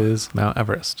is Mount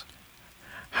Everest?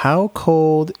 How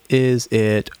cold is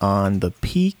it on the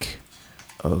peak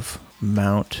of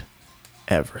Mount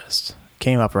Everest?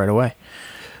 Came up right away.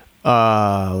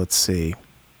 Let's see.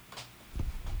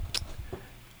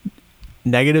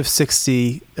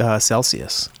 -60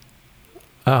 Celsius.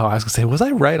 Oh, I was gonna say, was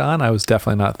I right on? I was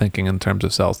definitely not thinking in terms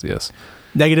of Celsius.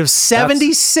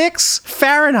 -76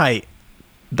 Fahrenheit.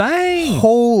 Dang.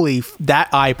 Holy, that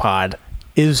iPod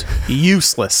is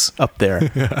useless up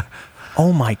there. Yeah.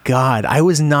 Oh my God. I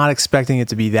was not expecting it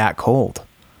to be that cold.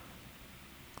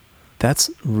 That's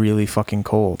really fucking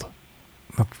cold.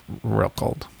 That's real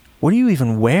cold. What do you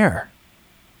even wear?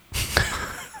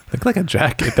 Look like a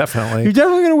jacket, definitely. You're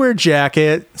definitely going to wear a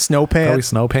jacket, snow pants. Probably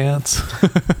snow pants.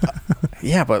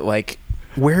 Yeah, but like,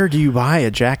 where do you buy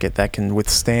a jacket that can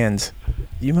withstand?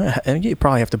 You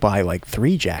probably have to buy like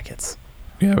 3 jackets.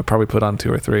 Yeah, we'll probably put on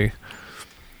 2 or 3.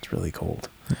 It's really cold.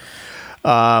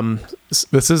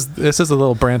 This is a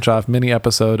little branch off mini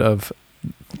episode of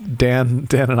Dan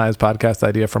and I's podcast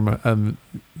idea from a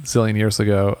zillion years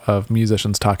ago of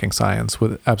musicians talking science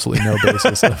with absolutely no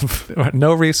basis of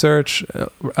no research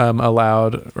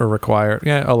allowed or required.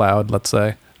 Yeah, allowed, let's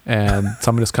say. And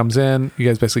someone just comes in, you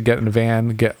guys basically get in a van,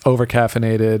 get over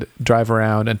caffeinated, drive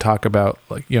around and talk about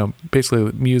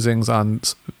basically musings on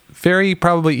very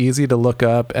probably easy to look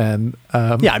up and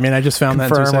yeah, I mean, I just found that in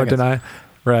 2 confirm or seconds. deny.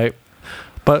 Right.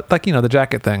 But the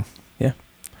jacket thing. Yeah.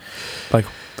 Like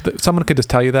someone could just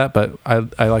tell you that, but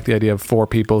I like the idea of 4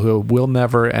 people who will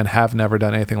never and have never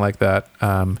done anything like that,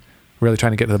 really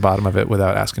trying to get to the bottom of it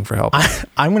without asking for help.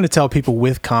 I'm going to tell people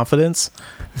with confidence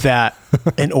that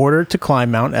in order to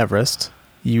climb Mount Everest,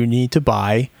 you need to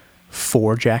buy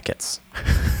 4 jackets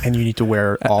and you need to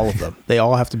wear all of them. They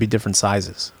all have to be different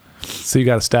sizes. So you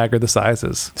got to stagger the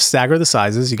sizes. Stagger the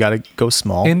sizes. You got to go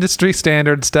small. Industry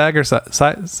standard stagger size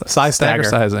stagger.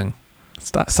 sizing.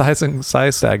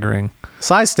 Size staggering.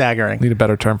 Size staggering. Need a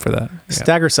better term for that. Yeah.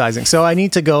 Stagger sizing. So I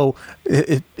need to go.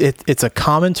 It's a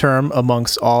common term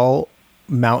amongst all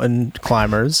mountain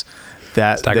climbers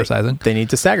that stagger sizing. They need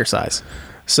to stagger size.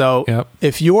 So yep.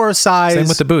 If your size, same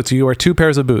with the boots. You wear 2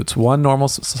 pairs of boots, one normal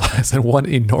size and one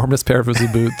enormous pair of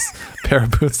boots. Pair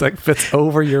of boots that fits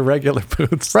over your regular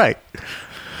boots. Right.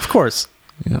 Of course.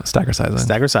 Yeah, stagger sizing.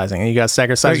 Stagger sizing. And you got to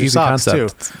stagger size Very your easy socks too.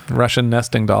 concept. Russian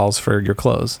nesting dolls for your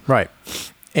clothes. Right.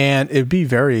 And it'd be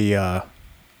very,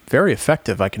 very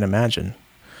effective, I can imagine.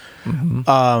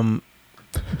 Mm-hmm.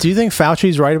 Do you think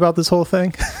Fauci's right about this whole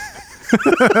thing?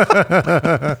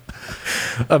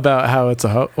 About how it's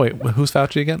a wait, who's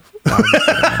Fauci again? No, I'm just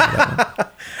kidding.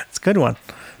 It's a good one.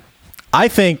 I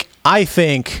think, I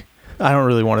don't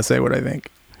really want to say what I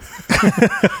think.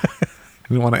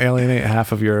 You want to alienate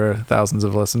half of your thousands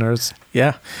of listeners?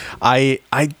 Yeah. I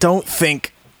don't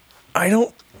think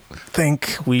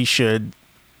we should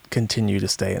continue to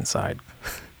stay inside.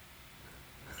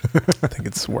 I think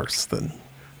it's worse than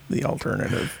the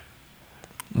alternative.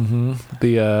 Mm-hmm.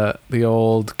 The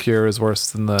old cure is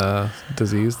worse than the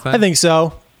disease thing? I think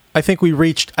so. I think we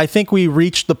reached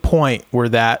the point where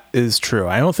that is true.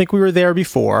 I don't think we were there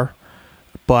before,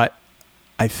 but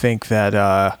I think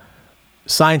that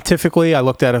scientifically, I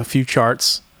looked at a few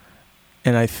charts,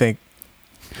 and I think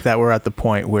that we're at the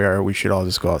point where we should all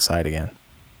just go outside again.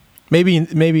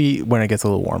 Maybe when it gets a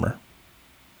little warmer.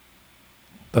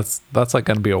 That's like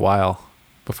going to be a while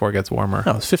before it gets warmer.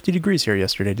 No, it was 50 degrees here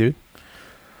yesterday, dude.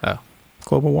 Oh.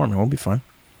 Global warming won't be fun.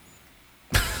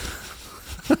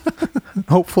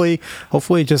 Hopefully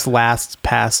it just lasts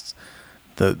past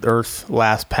the Earth,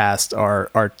 lasts past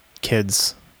our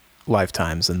kids'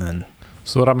 lifetimes, and then.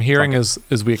 So what I'm hearing is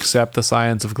we accept the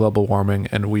science of global warming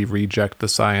and we reject the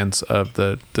science of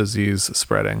the disease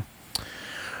spreading.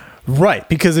 Right,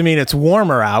 because I mean it's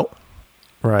warmer out,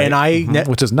 right? And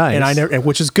which is nice, and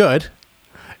which is good.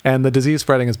 And the disease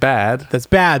spreading is bad. That's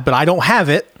bad, but I don't have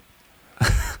it,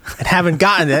 and haven't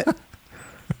gotten it,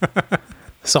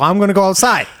 so I'm going to go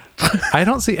outside. I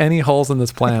don't see any holes in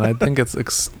this plan. I think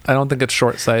I don't think it's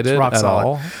short-sighted rock at solid.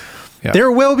 all. Yeah.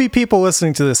 There will be people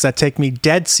listening to this that take me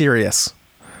dead serious.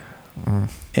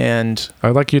 And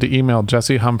I'd like you to email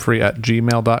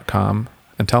jessehumphrey@gmail.com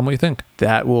and tell them what you think.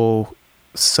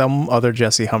 some other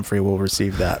Jesse Humphrey will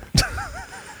receive that.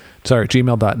 Sorry,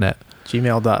 gmail.net.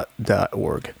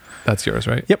 gmail.org. That's yours,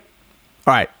 right? Yep.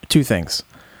 All right. 2 things.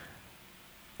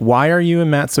 Why are you and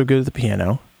Matt so good at the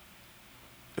piano?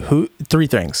 3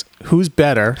 things. Who's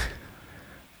better?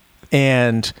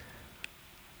 And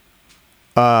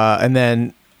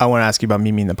then I want to ask you about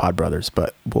Mimi and the Pod Brothers,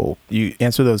 but you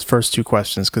answer those first 2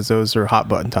 questions because those are hot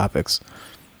button topics.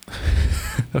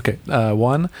 Okay.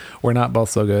 1, we're not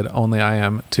both so good. Only I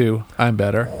am. 2, I'm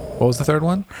better. What was the third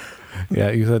one?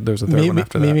 Yeah, you said there's a third one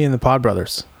after that. Mimi and the Pod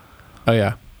Brothers. Oh,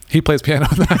 yeah. He plays piano.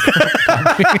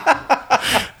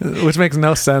 Which makes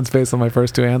no sense based on my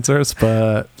first 2 answers,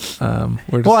 but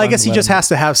we're just I guess he just has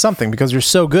to have something because you're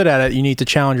so good at it. You need to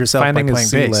challenge yourself finding by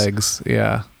his playing sea bass, legs.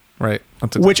 Yeah, right.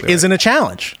 That's exactly which right. isn't a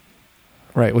challenge.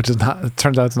 Right, which is not. It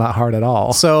turns out it's not hard at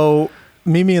all. So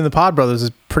Mimi and the Pod Brothers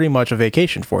is pretty much a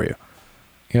vacation for you.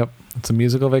 Yep, it's a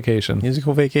musical vacation.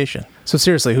 Musical vacation. So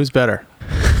seriously, who's better?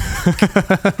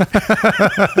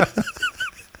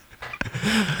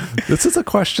 This is a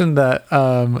question that.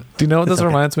 Do you know what this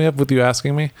reminds me of? With you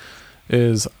asking me,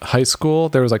 is high school.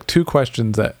 There was like 2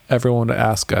 questions that everyone would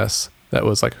ask us. That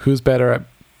was like, who's better at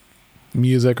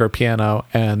music or piano,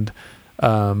 and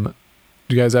do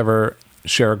you guys ever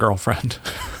share a girlfriend?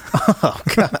 Oh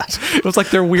God! It was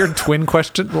like their weird twin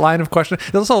line of question.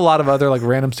 There's also a lot of other like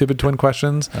random stupid twin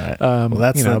questions. All right. Well,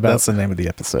 that's that's the name of the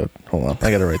episode. Hold on,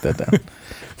 I got to write that down.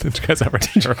 Did you guys ever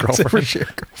share a girlfriend? Share a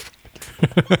girlfriend?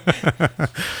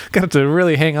 Got to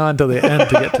really hang on till the end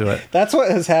to get to it. That's what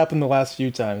has happened the last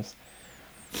few times.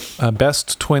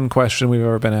 Best twin question we've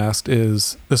ever been asked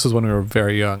is, this was when we were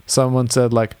very young. Someone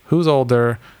said like, who's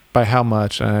older by how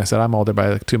much? And I said, I'm older by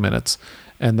like 2 minutes.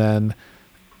 And then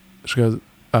she goes,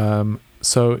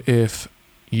 so if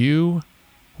you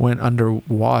went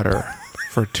underwater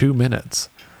for 2 minutes,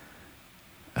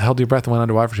 held your breath and went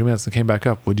underwater for 2 minutes and came back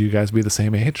up, would you guys be the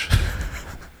same age?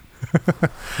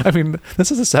 I mean,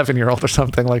 this is a 7-year-old or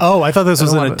something. Like, Oh, I thought this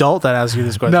was an wanna- adult that asked you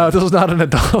this question. no, this was not an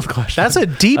adult question. That's a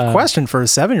deep question for a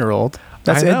 7-year-old.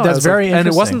 That's I know, That's it's very like,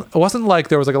 interesting. And it wasn't like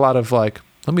there was like a lot of like,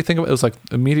 let me think of it. It was like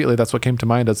immediately that's what came to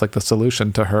mind as like the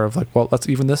solution to her of like, well, let's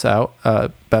even this out.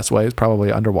 Best way is probably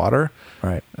underwater,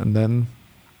 Right. and then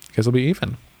you guys will be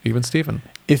even Steven.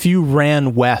 If you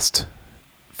ran west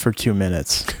for 2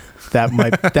 minutes,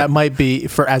 that might be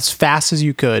for as fast as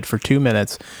you could for 2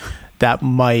 minutes. That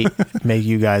might make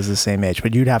you guys the same age,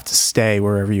 but you'd have to stay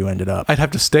wherever you ended up. I'd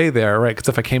have to stay there, right? Because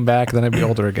if I came back, then I'd be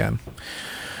older again.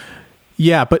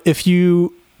 Yeah, but if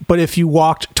you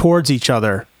walked towards each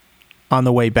other on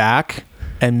the way back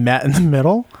and met in the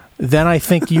middle, then I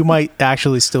think you might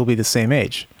actually still be the same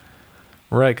age.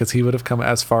 Right, because he would have come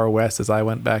as far west as I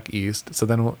went back east. So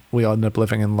then we all ended up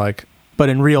living in like but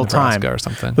in real Nebraska time or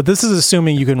something. But this is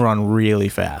assuming you can run really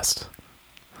fast.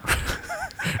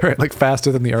 Right, like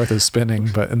faster than the Earth is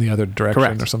spinning, but in the other direction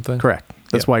Correct. or something. Correct.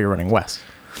 That's Yeah. why you're running west.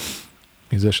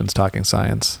 Musicians talking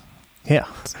science. Yeah.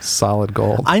 Solid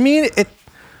gold. I mean, it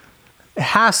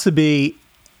has to be.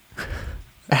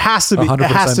 It has to be. It 100%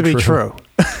 has to be true.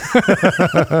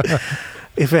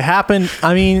 If it happened,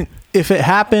 I mean, if it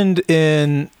happened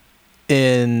in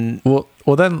Well,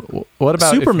 then what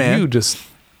about Superman. if you just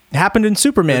happened in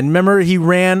Superman. Remember, he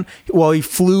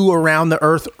flew around the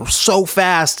Earth so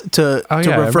fast to I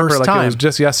reverse remember, like, time. it was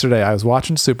just yesterday. I was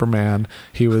watching Superman.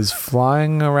 He was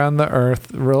flying around the Earth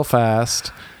real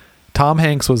fast. Tom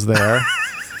Hanks was there.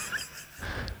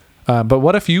 But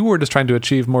what if you were just trying to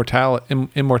achieve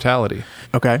immortality?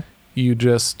 Okay. You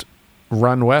just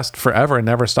run west forever and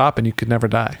never stop, and you could never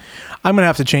die. I'm gonna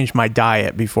have to change my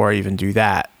diet before I even do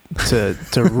that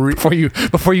Before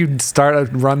you start a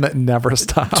run that never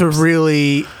stops. to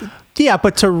really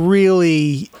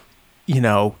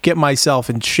get myself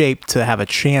in shape to have a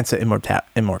chance at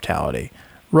immortality.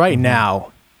 Right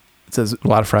now, it's as a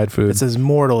lot of fried food. it's as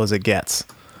mortal as it gets.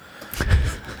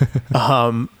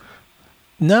 No,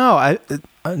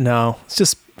 it's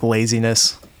just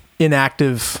laziness,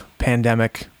 inactive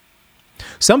pandemic.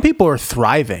 Some people are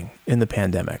thriving in the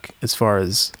pandemic as far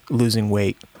as losing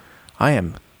weight.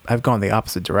 I've gone the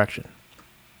opposite direction.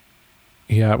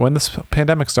 Yeah, when this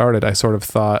pandemic started, I sort of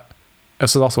thought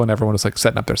this is also when everyone was like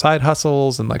setting up their side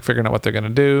hustles and like figuring out what they're going to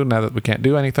do now that we can't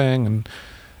do anything.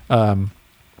 And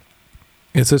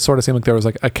it just sort of seemed like there was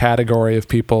like a category of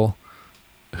people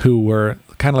who were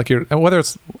kind of like whether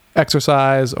it's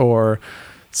exercise or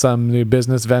some new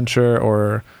business venture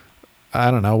or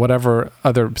I don't know, whatever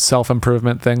other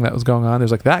self-improvement thing that was going on.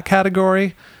 There's like that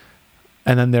category.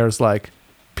 And then there's like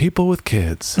people with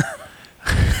kids.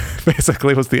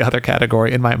 Basically was the other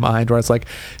category in my mind where it's like,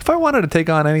 if I wanted to take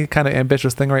on any kind of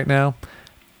ambitious thing right now,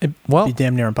 It'd be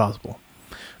damn near impossible.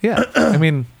 yeah. I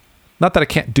mean, not that I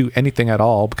can't do anything at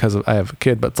all because I have a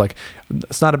kid, but it's like,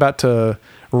 it's not about to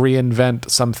reinvent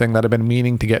something that I've been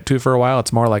meaning to get to for a while.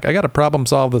 It's more like I got to problem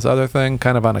solve this other thing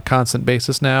kind of on a constant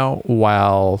basis now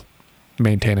while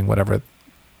maintaining whatever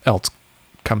else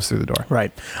comes through the door.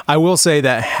 Right. I will say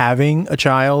that having a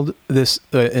child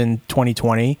in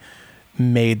 2020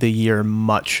 made the year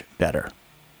much better.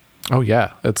 Oh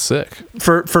yeah, it's sick.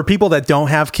 For people that don't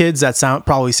have kids, that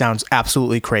probably sounds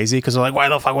absolutely crazy because they're like, why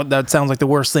the fuck? That sounds like the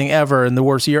worst thing ever and the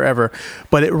worst year ever.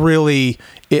 But it really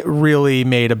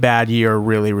made a bad year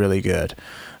really, really good.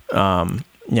 I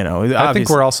think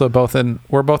we're also both in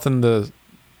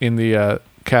the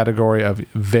category of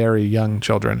very young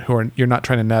children who you're not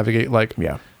trying to navigate like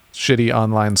shitty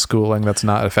online schooling that's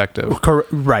not effective.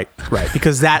 Right.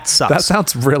 Because that sucks. That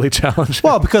sounds really challenging.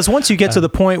 Well, because once you get to the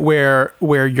point where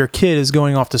your kid is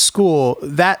going off to school,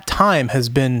 that time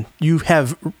you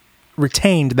have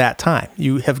retained that time.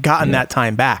 You have gotten that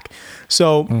time back.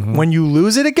 So when you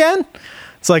lose it again,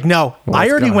 it's like, no, I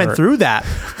already went through that.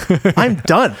 I'm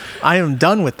done. I am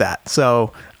done with that.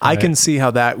 So I can see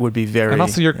how that would be very... And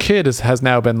also your kid has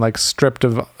now been like stripped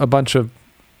of a bunch of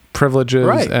privileges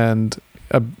and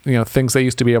things they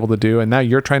used to be able to do, and now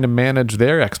you're trying to manage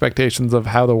their expectations of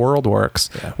how the world works.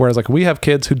 Whereas like we have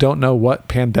kids who don't know what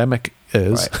pandemic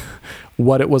is,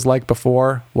 what it was like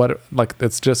before,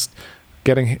 it's just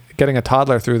getting a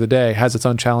toddler through the day has its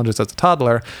own challenges as a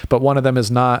toddler, but one of them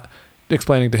is not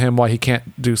explaining to him why he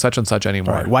can't do such and such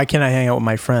anymore. Right. Why can't I hang out with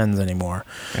my friends anymore?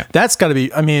 Yeah. That's got to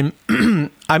be, I mean,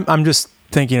 I'm just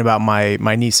thinking about my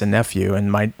niece and nephew,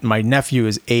 and my nephew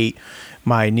is 8.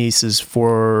 My niece is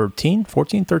 13,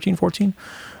 14.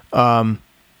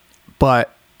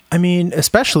 But I mean,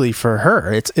 especially for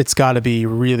her, it's got to be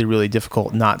really, really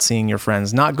difficult not seeing your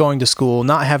friends, not going to school,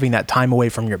 not having that time away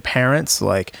from your parents.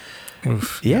 Like,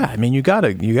 I mean, you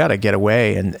gotta get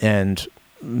away and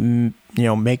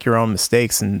make your own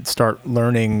mistakes and start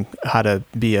learning how to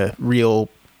be a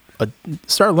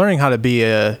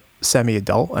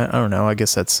semi-adult. I don't know. I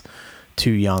guess that's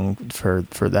too young for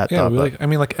that. Yeah,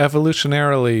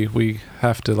 evolutionarily, we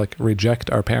have to like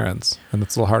reject our parents, and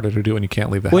it's a little harder to do when you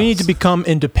can't leave the house. We need to become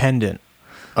independent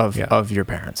of your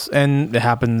parents, and it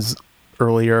happens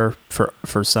earlier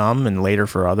for some and later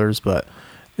for others. But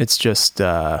it's just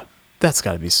that's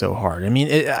got to be so hard. I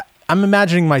mean, I'm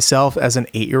imagining myself as an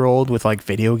 8-year-old with like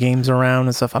video games around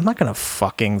and stuff. I'm not gonna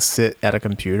fucking sit at a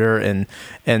computer and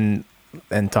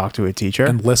talk to a teacher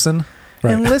and listen.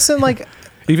 Right. And listen, like,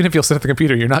 even if you'll sit at the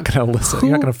computer, you're not going to listen.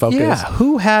 You're not going to focus. Yeah.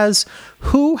 Who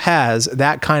has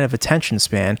that kind of attention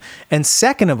span? And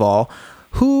second of all,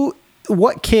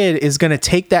 what kid is going to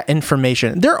take that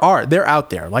information? They're out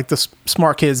there, like the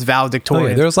smart kids,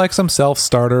 valedictorian. There's like some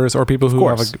self-starters or people who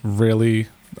have course. like really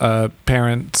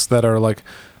parents that are like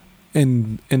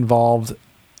involved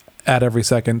at every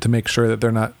second to make sure that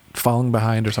they're not falling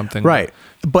behind or something. Right.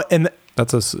 But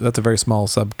That's a very small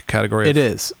subcategory. it of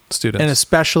is. students. And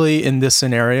especially in this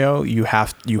scenario, you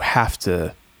have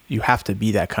to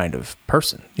be that kind of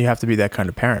person. You have to be that kind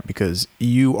of parent because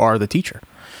you are the teacher,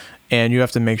 and you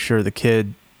have to make sure the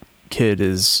kid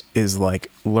is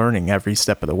like learning every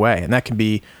step of the way, and that can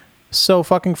be so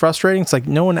fucking frustrating. It's like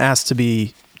no one asked to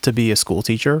be a school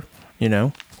teacher. You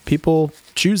know, people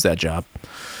choose that job.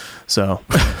 So,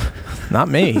 not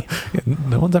me.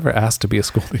 No one's ever asked to be a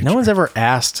school teacher. No one's ever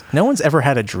asked. No one's ever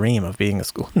had a dream of being a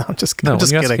school. No, I'm just No, I'm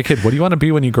just when you ask kidding. a kid, what do you want to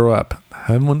be when you grow up?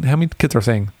 How many kids are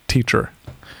saying teacher?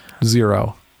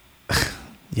 0.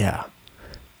 Yeah.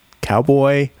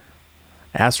 Cowboy,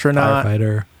 astronaut,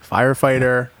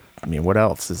 firefighter. I mean, what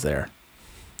else is there?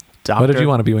 Doctor. What did you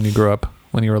want to be when you grew up?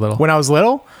 When you were little? When I was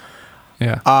little,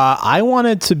 Yeah. I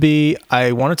wanted to be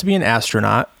an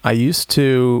astronaut. I used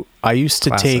to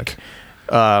Classic. take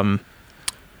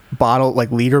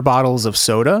liter bottles of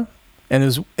soda. And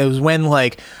it was when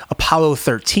like Apollo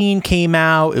 13 came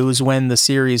out. It was when the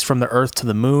series From the Earth to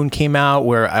the Moon came out,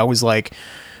 where I was like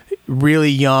really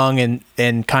young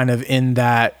and kind of in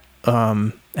that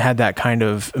had that kind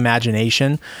of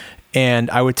imagination. And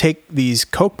I would take these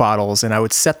Coke bottles and I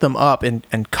would set them up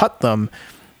and cut them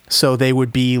so they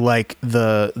would be like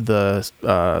the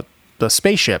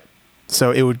spaceship.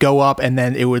 So it would go up and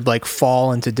then it would like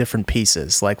fall into different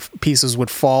pieces. Like pieces would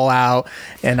fall out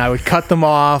and I would cut them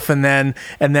off and then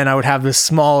I would have this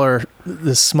smaller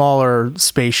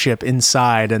spaceship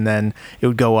inside, and then it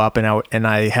would go up and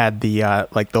I had the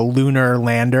like the lunar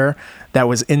lander that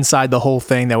was inside the whole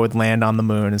thing that would land on the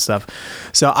moon and stuff.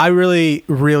 So I really,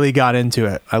 really got into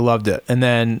it. I loved it. And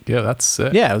then Yeah, that's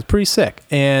sick. yeah, it was pretty sick.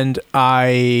 And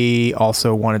I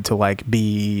also wanted to like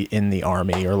be in the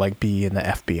army or like be in the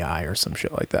FBI or some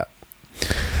shit like that.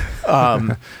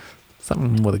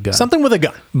 Something with a gun. Something with a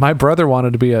gun. My brother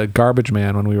wanted to be a garbage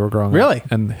man when we were growing Really?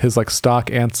 up. And his like stock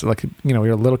answer, like, we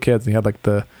were little kids and he had like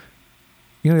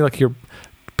like your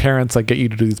parents like get you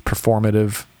to do these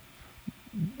performative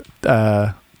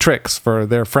tricks for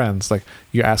their friends. Like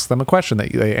you ask them a question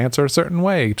that they answer a certain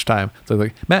way each time. So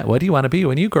like, Matt, what do you want to be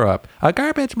when you grow up? A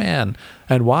garbage man.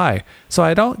 And why? So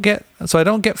I don't get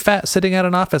fat sitting at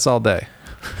an office all day.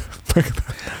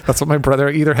 That's what my brother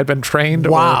either had been trained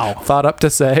Wow. or thought up to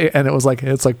say, and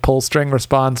it's like pull string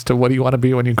response to what do you want to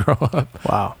be when you grow up.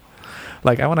 Wow.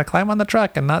 Like, I want to climb on the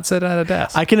truck and not sit at a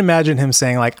desk. I can imagine him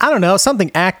saying like, I don't know,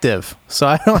 something active. So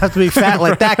I don't have to be fat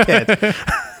like that kid.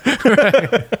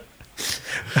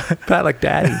 Fat like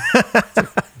daddy.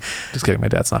 Just kidding, my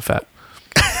dad's not fat.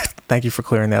 Thank you for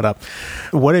clearing that up.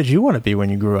 What did you want to be when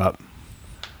you grew up?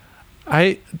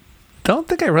 I don't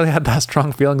think I really had that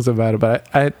strong feelings about it, but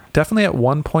I definitely at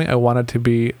one point I wanted to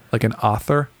be like an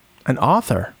author. An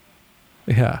author.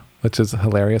 Yeah, which is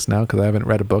hilarious now because I haven't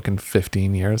read a book in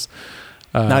 15 years.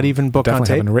 Not even book on definitely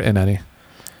tape? haven't written any.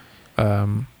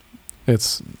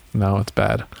 It's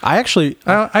bad. I actually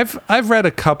I've read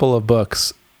a couple of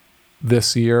books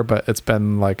this year, but it's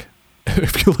been like,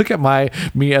 if you look at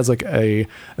me as like an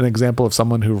example of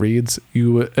someone who reads,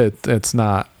 it's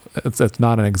not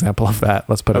an example of that.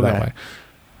 Let's put it that way.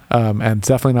 And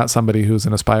definitely not somebody who's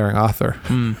an aspiring author.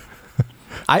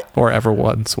 Or ever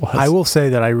once was. I will say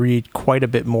that I read quite a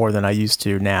bit more than I used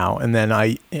to now, and then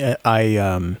I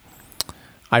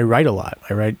write a lot.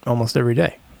 I write almost every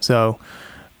day, so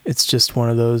it's just one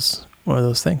of those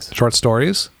things. Short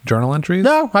stories, journal entries.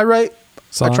 No, I write.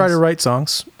 Songs? I try to write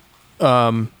songs,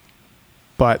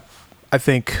 but I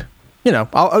think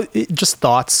I'll just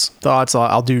thoughts.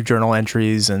 I'll do journal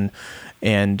entries, and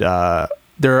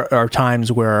there are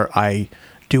times where I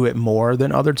do it more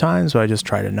than other times, but I just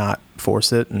try to not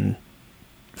force it. And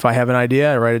if I have an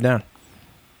idea, I write it down.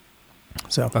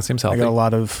 So That seems healthy. I got a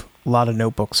lot of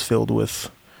notebooks filled with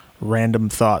random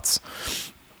thoughts.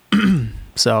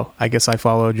 So I guess I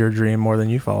followed your dream more than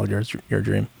you followed your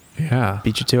dream. Yeah,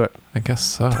 Beat you to it. I guess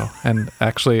so. And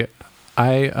actually,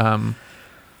 I am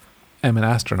an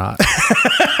astronaut.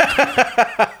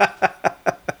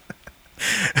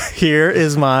 Here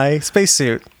is my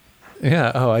spacesuit.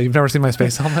 Yeah. Oh, you've never seen my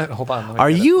space helmet? Hold on. let me Are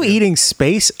get it you for eating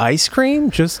space ice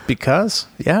cream just because?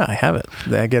 Yeah, I have it.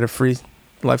 I get a free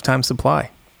lifetime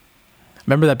supply.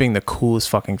 Remember that being the coolest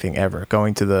fucking thing ever.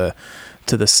 Going to the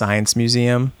science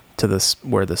museum,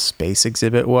 where the space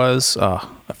exhibit was.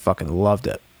 Oh, I fucking loved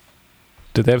it.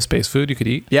 Did they have space food you could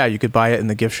eat? Yeah, you could buy it in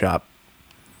the gift shop.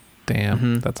 Damn,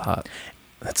 Mm-hmm. that's hot.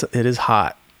 It is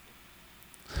hot.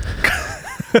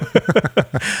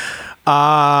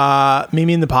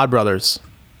 Mimi and the Pod Brothers.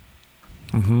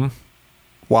 Mm-hmm.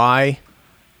 Why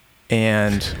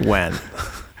and when?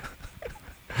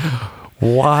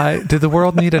 Why did the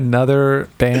world need another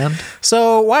band?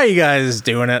 So why are you guys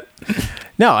doing it?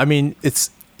 No, I mean, it's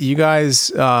you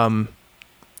guys.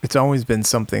 It's always been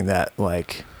something that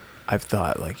like I've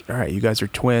thought like, all right, you guys are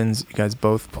twins. You guys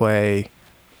both play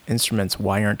instruments.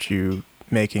 Why aren't you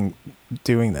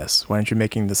doing this? Why aren't you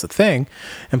making this a thing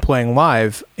and playing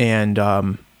live? And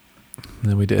then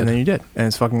we did. And then you did. And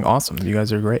it's fucking awesome. You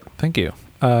guys are great. Thank you.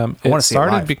 wanna It see it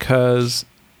started live. because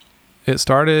it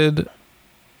started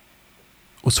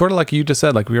was sort of like you just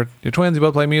said, like you're twins, you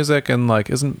both play music, and like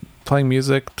isn't playing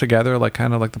music together like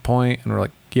kind of like the point? And we're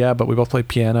like, yeah, but we both play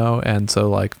piano, and so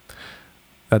like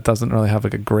that doesn't really have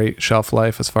like a great shelf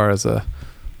life as far as a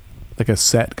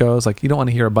set goes. Like you don't want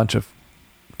to hear a bunch of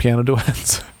piano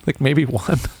duets, like maybe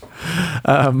one.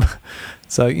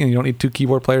 So you don't need two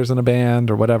keyboard players in a band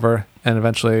or whatever. And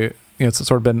eventually, it's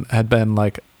sort of had been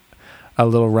like a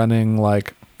little running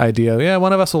like idea. Yeah,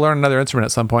 one of us will learn another instrument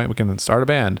at some point. We can start a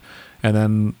band. And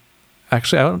then,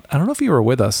 actually, I don't know if you were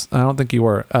with us. I don't think you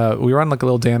were. We were on like a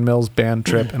little Dan Mills band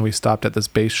trip, and we stopped at this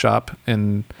bass shop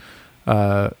in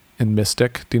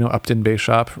Mystic. Do you know Upton Bass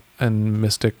Shop in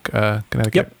Mystic,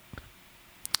 Connecticut? Yep.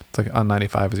 It's like on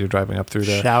 95 as you're driving up through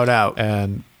there. Shout out.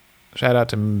 And shout out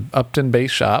to Upton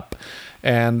Bass Shop.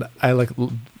 And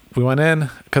we went in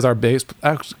because our bass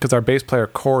player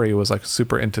Corey was like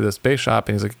super into this bass shop,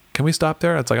 and he's like, "Can we stop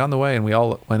there?" It's like on the way, and we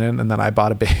all went in, and then I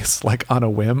bought a bass like on a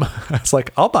whim. I was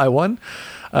like, "I'll buy one."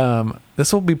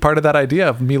 This will be part of that idea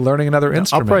of me learning another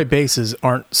instrument. Upright basses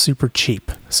aren't super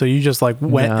cheap, so you just like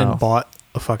went No. and bought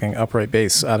a fucking upright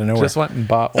bass out of nowhere. Just went and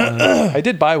bought one. I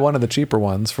did buy one of the cheaper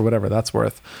ones for whatever that's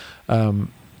worth,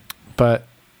 but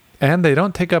they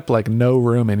don't take up like no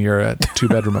room in your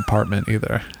 2-bedroom apartment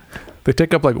either. They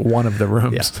take up like one of the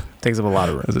rooms. Yeah, takes up a lot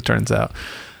of room. As it turns out.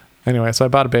 Anyway, so I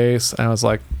bought a bass, and I was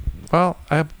like, well,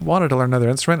 I wanted to learn another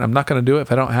instrument. I'm not going to do it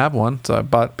if I don't have one. So I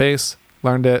bought bass,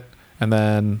 learned it, and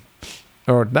then,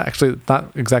 or not, actually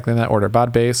not exactly in that order.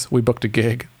 Bought bass, we booked a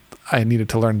gig. I needed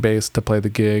to learn bass to play the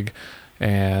gig,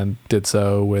 and did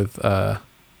so with not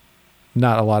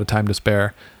a lot of time to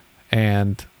spare,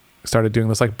 and started doing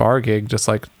this like bar gig, just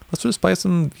like, let's just play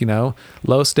some,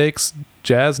 low stakes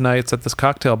jazz nights at this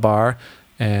cocktail bar.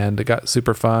 And it got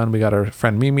super fun. We got our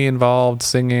friend Mimi involved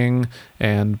singing.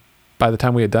 And by the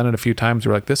time we had done it a few times, we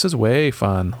were like, this is way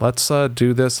fun. Let's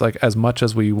do this like as much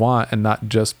as we want, and not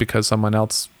just because someone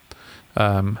else,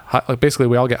 like basically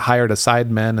we all get hired as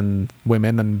sidemen and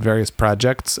women in various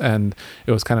projects. And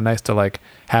it was kind of nice to like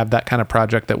have that kind of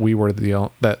project that we were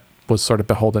that was sort of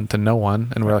beholden to no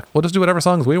one, and we're like, we'll just do whatever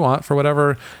songs we want for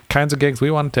whatever kinds of gigs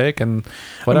we want to take, and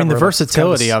whatever. I mean, the Like,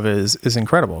 versatility of it is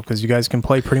incredible, because you guys can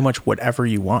play pretty much whatever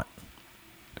you want.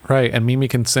 right. And Mimi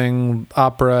can sing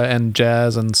opera and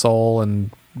jazz and soul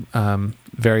and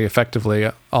very effectively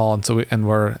all, and so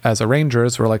we're as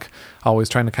arrangers, we're like always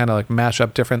trying to kind of like mash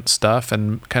up different stuff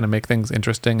and kind of make things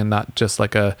interesting, and not just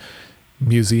like a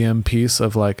museum piece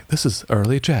of like, this is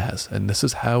early jazz and this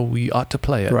is how we ought to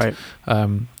play it. Right.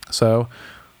 So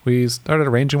we started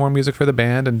arranging more music for the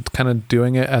band and kind of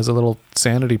doing it as a little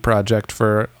sanity project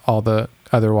for all the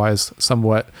otherwise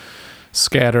somewhat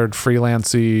scattered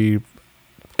freelancey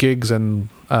gigs and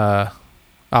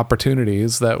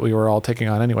opportunities that we were all taking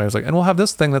on anyway. I was like, and we'll have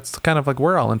this thing that's kind of like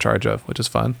we're all in charge of, which is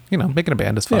fun. Making a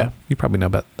band is fun. Yeah. You probably know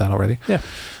about that already. Yeah.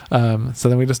 So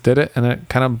then we just did it, and it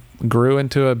kind of grew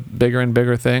into a bigger and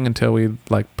bigger thing until we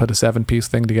like put a 7-piece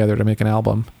thing together to make an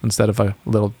album instead of a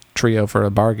little trio for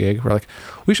a bar gig. We're like,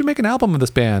 we should make an album of this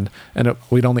band. And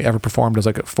we'd only ever performed as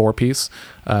like a 4-piece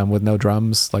with no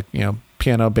drums, like,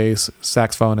 piano, bass,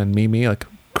 saxophone, and Mimi like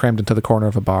crammed into the corner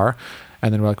of a bar.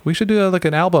 And then we're like, we should do like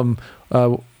an album.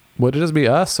 Would it just be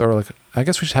us, or like, I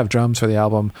guess we should have drums for the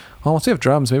album. Well, once we have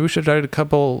drums, maybe we should write a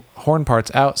couple horn parts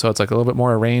out, so it's like a little bit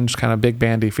more arranged, kind of big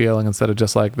bandy feeling, instead of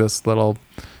just like this little,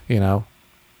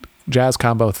 jazz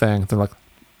combo thing. Then like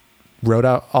wrote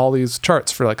out all these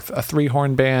charts for like a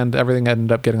 3-horn band. Everything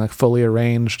ended up getting like fully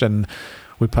arranged, and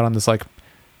we put on this like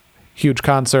huge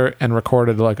concert and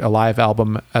recorded like a live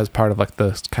album as part of like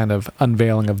the kind of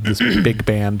unveiling of this big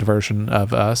band version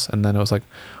of us. And then it was like,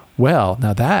 well,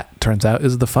 now that turns out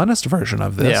is the funnest version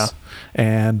of this. Yeah.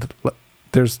 And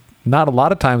there's not a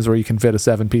lot of times where you can fit a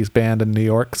 7-piece band in New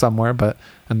York somewhere, but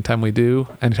anytime we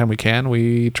can,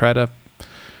 we try to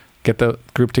get the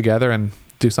group together and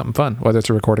do something fun, whether it's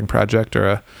a recording project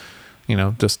or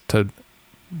just to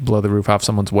blow the roof off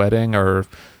someone's wedding or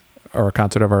a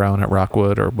concert of our own at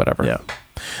Rockwood or whatever. Yeah.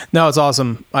 No, it's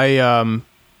awesome. I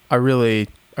really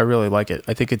I really like it.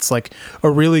 I think it's like a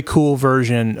really cool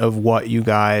version of what you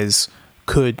guys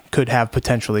could have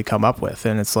potentially come up with.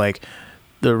 And it's like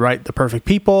the perfect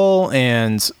people,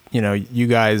 and you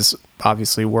guys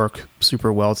obviously work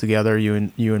super well together, you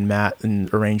and Matt,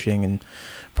 and arranging and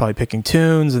probably picking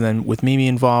tunes, and then with Mimi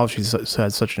involved, she's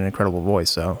had such an incredible voice.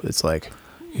 So it's like,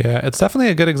 yeah, it's definitely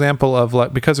a good example of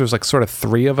like, because there's like sort of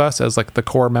three of us as like the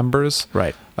core members,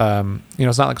 right?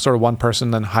 It's not like sort of one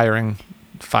person then hiring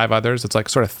 5 others. It's like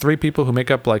sort of 3 people who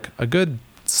make up like a good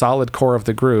solid core of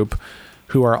the group,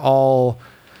 who are all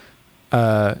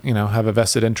have a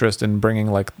vested interest in bringing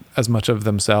like as much of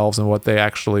themselves and what they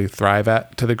actually thrive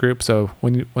at to the group. So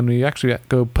when we actually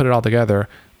go put it all together,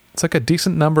 it's like a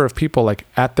decent number of people like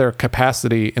at their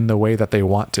capacity in the way that they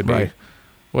want to be, right.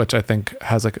 Which I think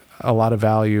has like a lot of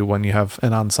value when you have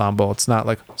an ensemble. It's not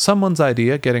like someone's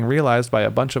idea getting realized by a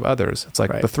bunch of others. It's like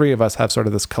right. The 3 of us have sort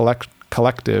of this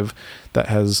collective that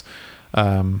has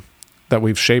that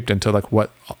we've shaped into like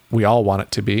what we all want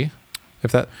it to be,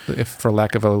 if for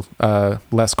lack of a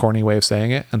less corny way of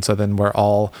saying it. And so then we're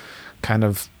all kind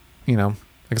of,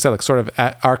 like I said, like sort of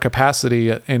at our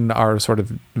capacity in our sort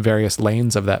of various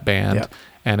lanes of that band. Yep.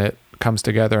 And it comes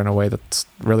together in a way that's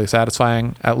really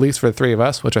satisfying, at least for the 3 of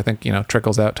us, which I think,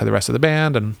 trickles out to the rest of the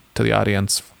band and to the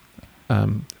audience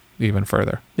even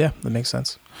further. Yeah, that makes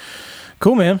sense.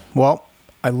 Cool, man. Well,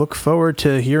 I look forward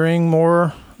to hearing more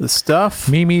of the stuff.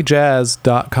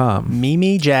 MimiJazz.com.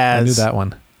 MimiJazz. I knew that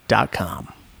one.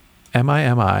 .com.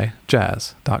 MIMI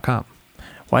jazz.com.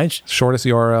 Why didn't you, shortest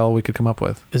URL we could come up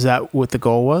with. Is that what the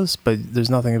goal was? But there's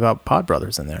nothing about Pod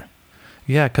Brothers in there.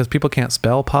 Yeah, because people can't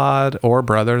spell pod or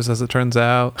brothers, as it turns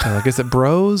out. They're like, is it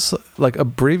bros? Like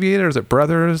abbreviated, or is it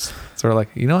brothers? So we're like,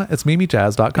 you know what? It's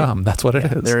MimiJazz.com. Yeah. That's what it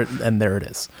is. There it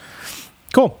is.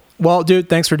 Cool. Well, dude,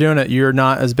 thanks for doing it. You're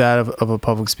not as bad of a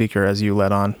public speaker as you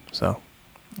let on. So,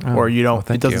 or you don't.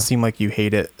 It doesn't seem like you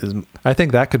hate it. I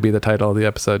think that could be the title of the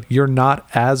episode. You're not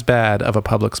as bad of a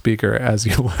public speaker as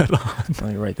you let on. Let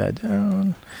me write that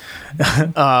down.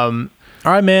 All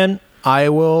right, man. I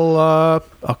will.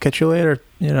 I'll catch you later.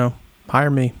 Hire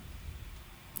me.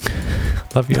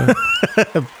 Love you.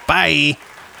 Bye.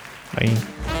 Bye.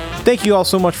 Thank you all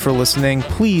so much for listening.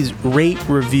 Please rate,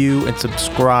 review, and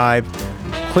subscribe.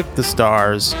 Click the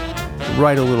stars.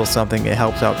 Write a little something. It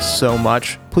helps out so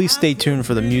much. Please stay tuned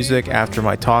for the music after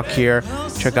my talk here.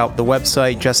 Check out the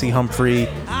website,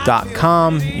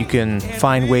 jessehumphrey.com. You can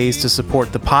find ways to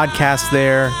support the podcast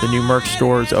there. The new merch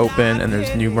store is open, and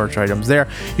there's new merch items there.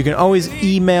 You can always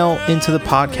email into the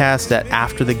podcast at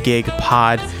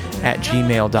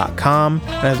afterthegigpod@gmail.com.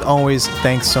 And as always,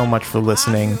 thanks so much for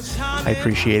listening. I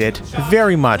appreciate it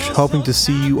very much. Hoping to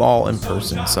see you all in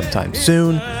person sometime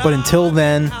soon. But until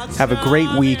then, have a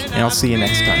great week, and I'll see you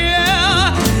next time.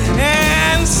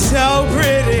 And so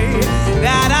pretty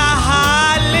that I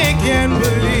hardly can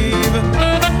believe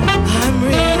I'm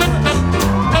real.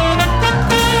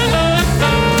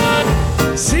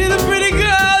 See the pretty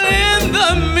girl in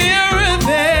the mirror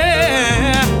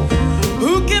there.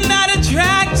 Who can that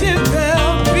attractive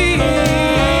girl be?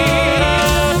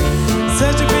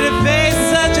 Such a pretty face,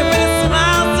 such a pretty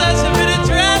smile, such a pretty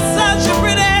dress, such a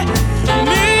pretty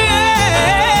me.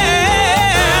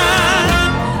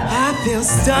 I feel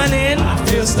stunning.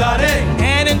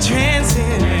 And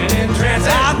entrancing.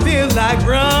 I feel like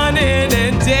running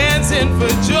and dancing for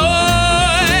joy.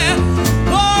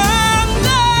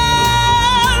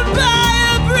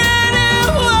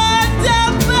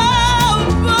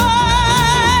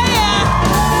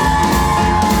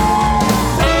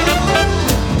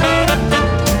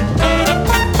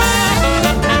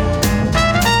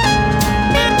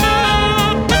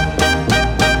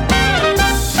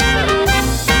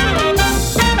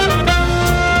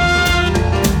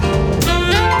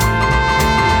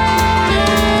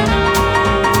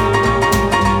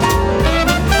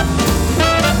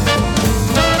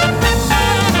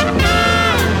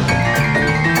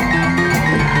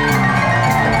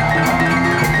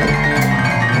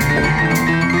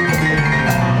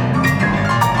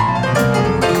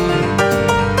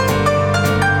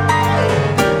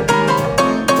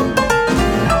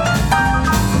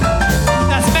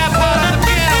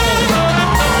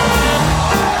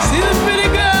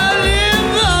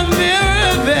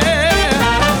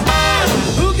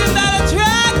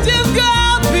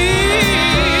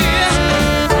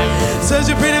 Such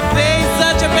a pretty face,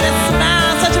 such a pretty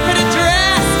smile, such a pretty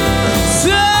dress,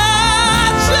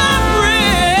 such a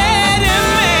pretty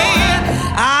man.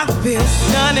 I feel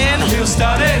stunning,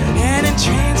 and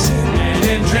entrancing.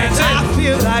 I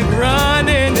feel like running.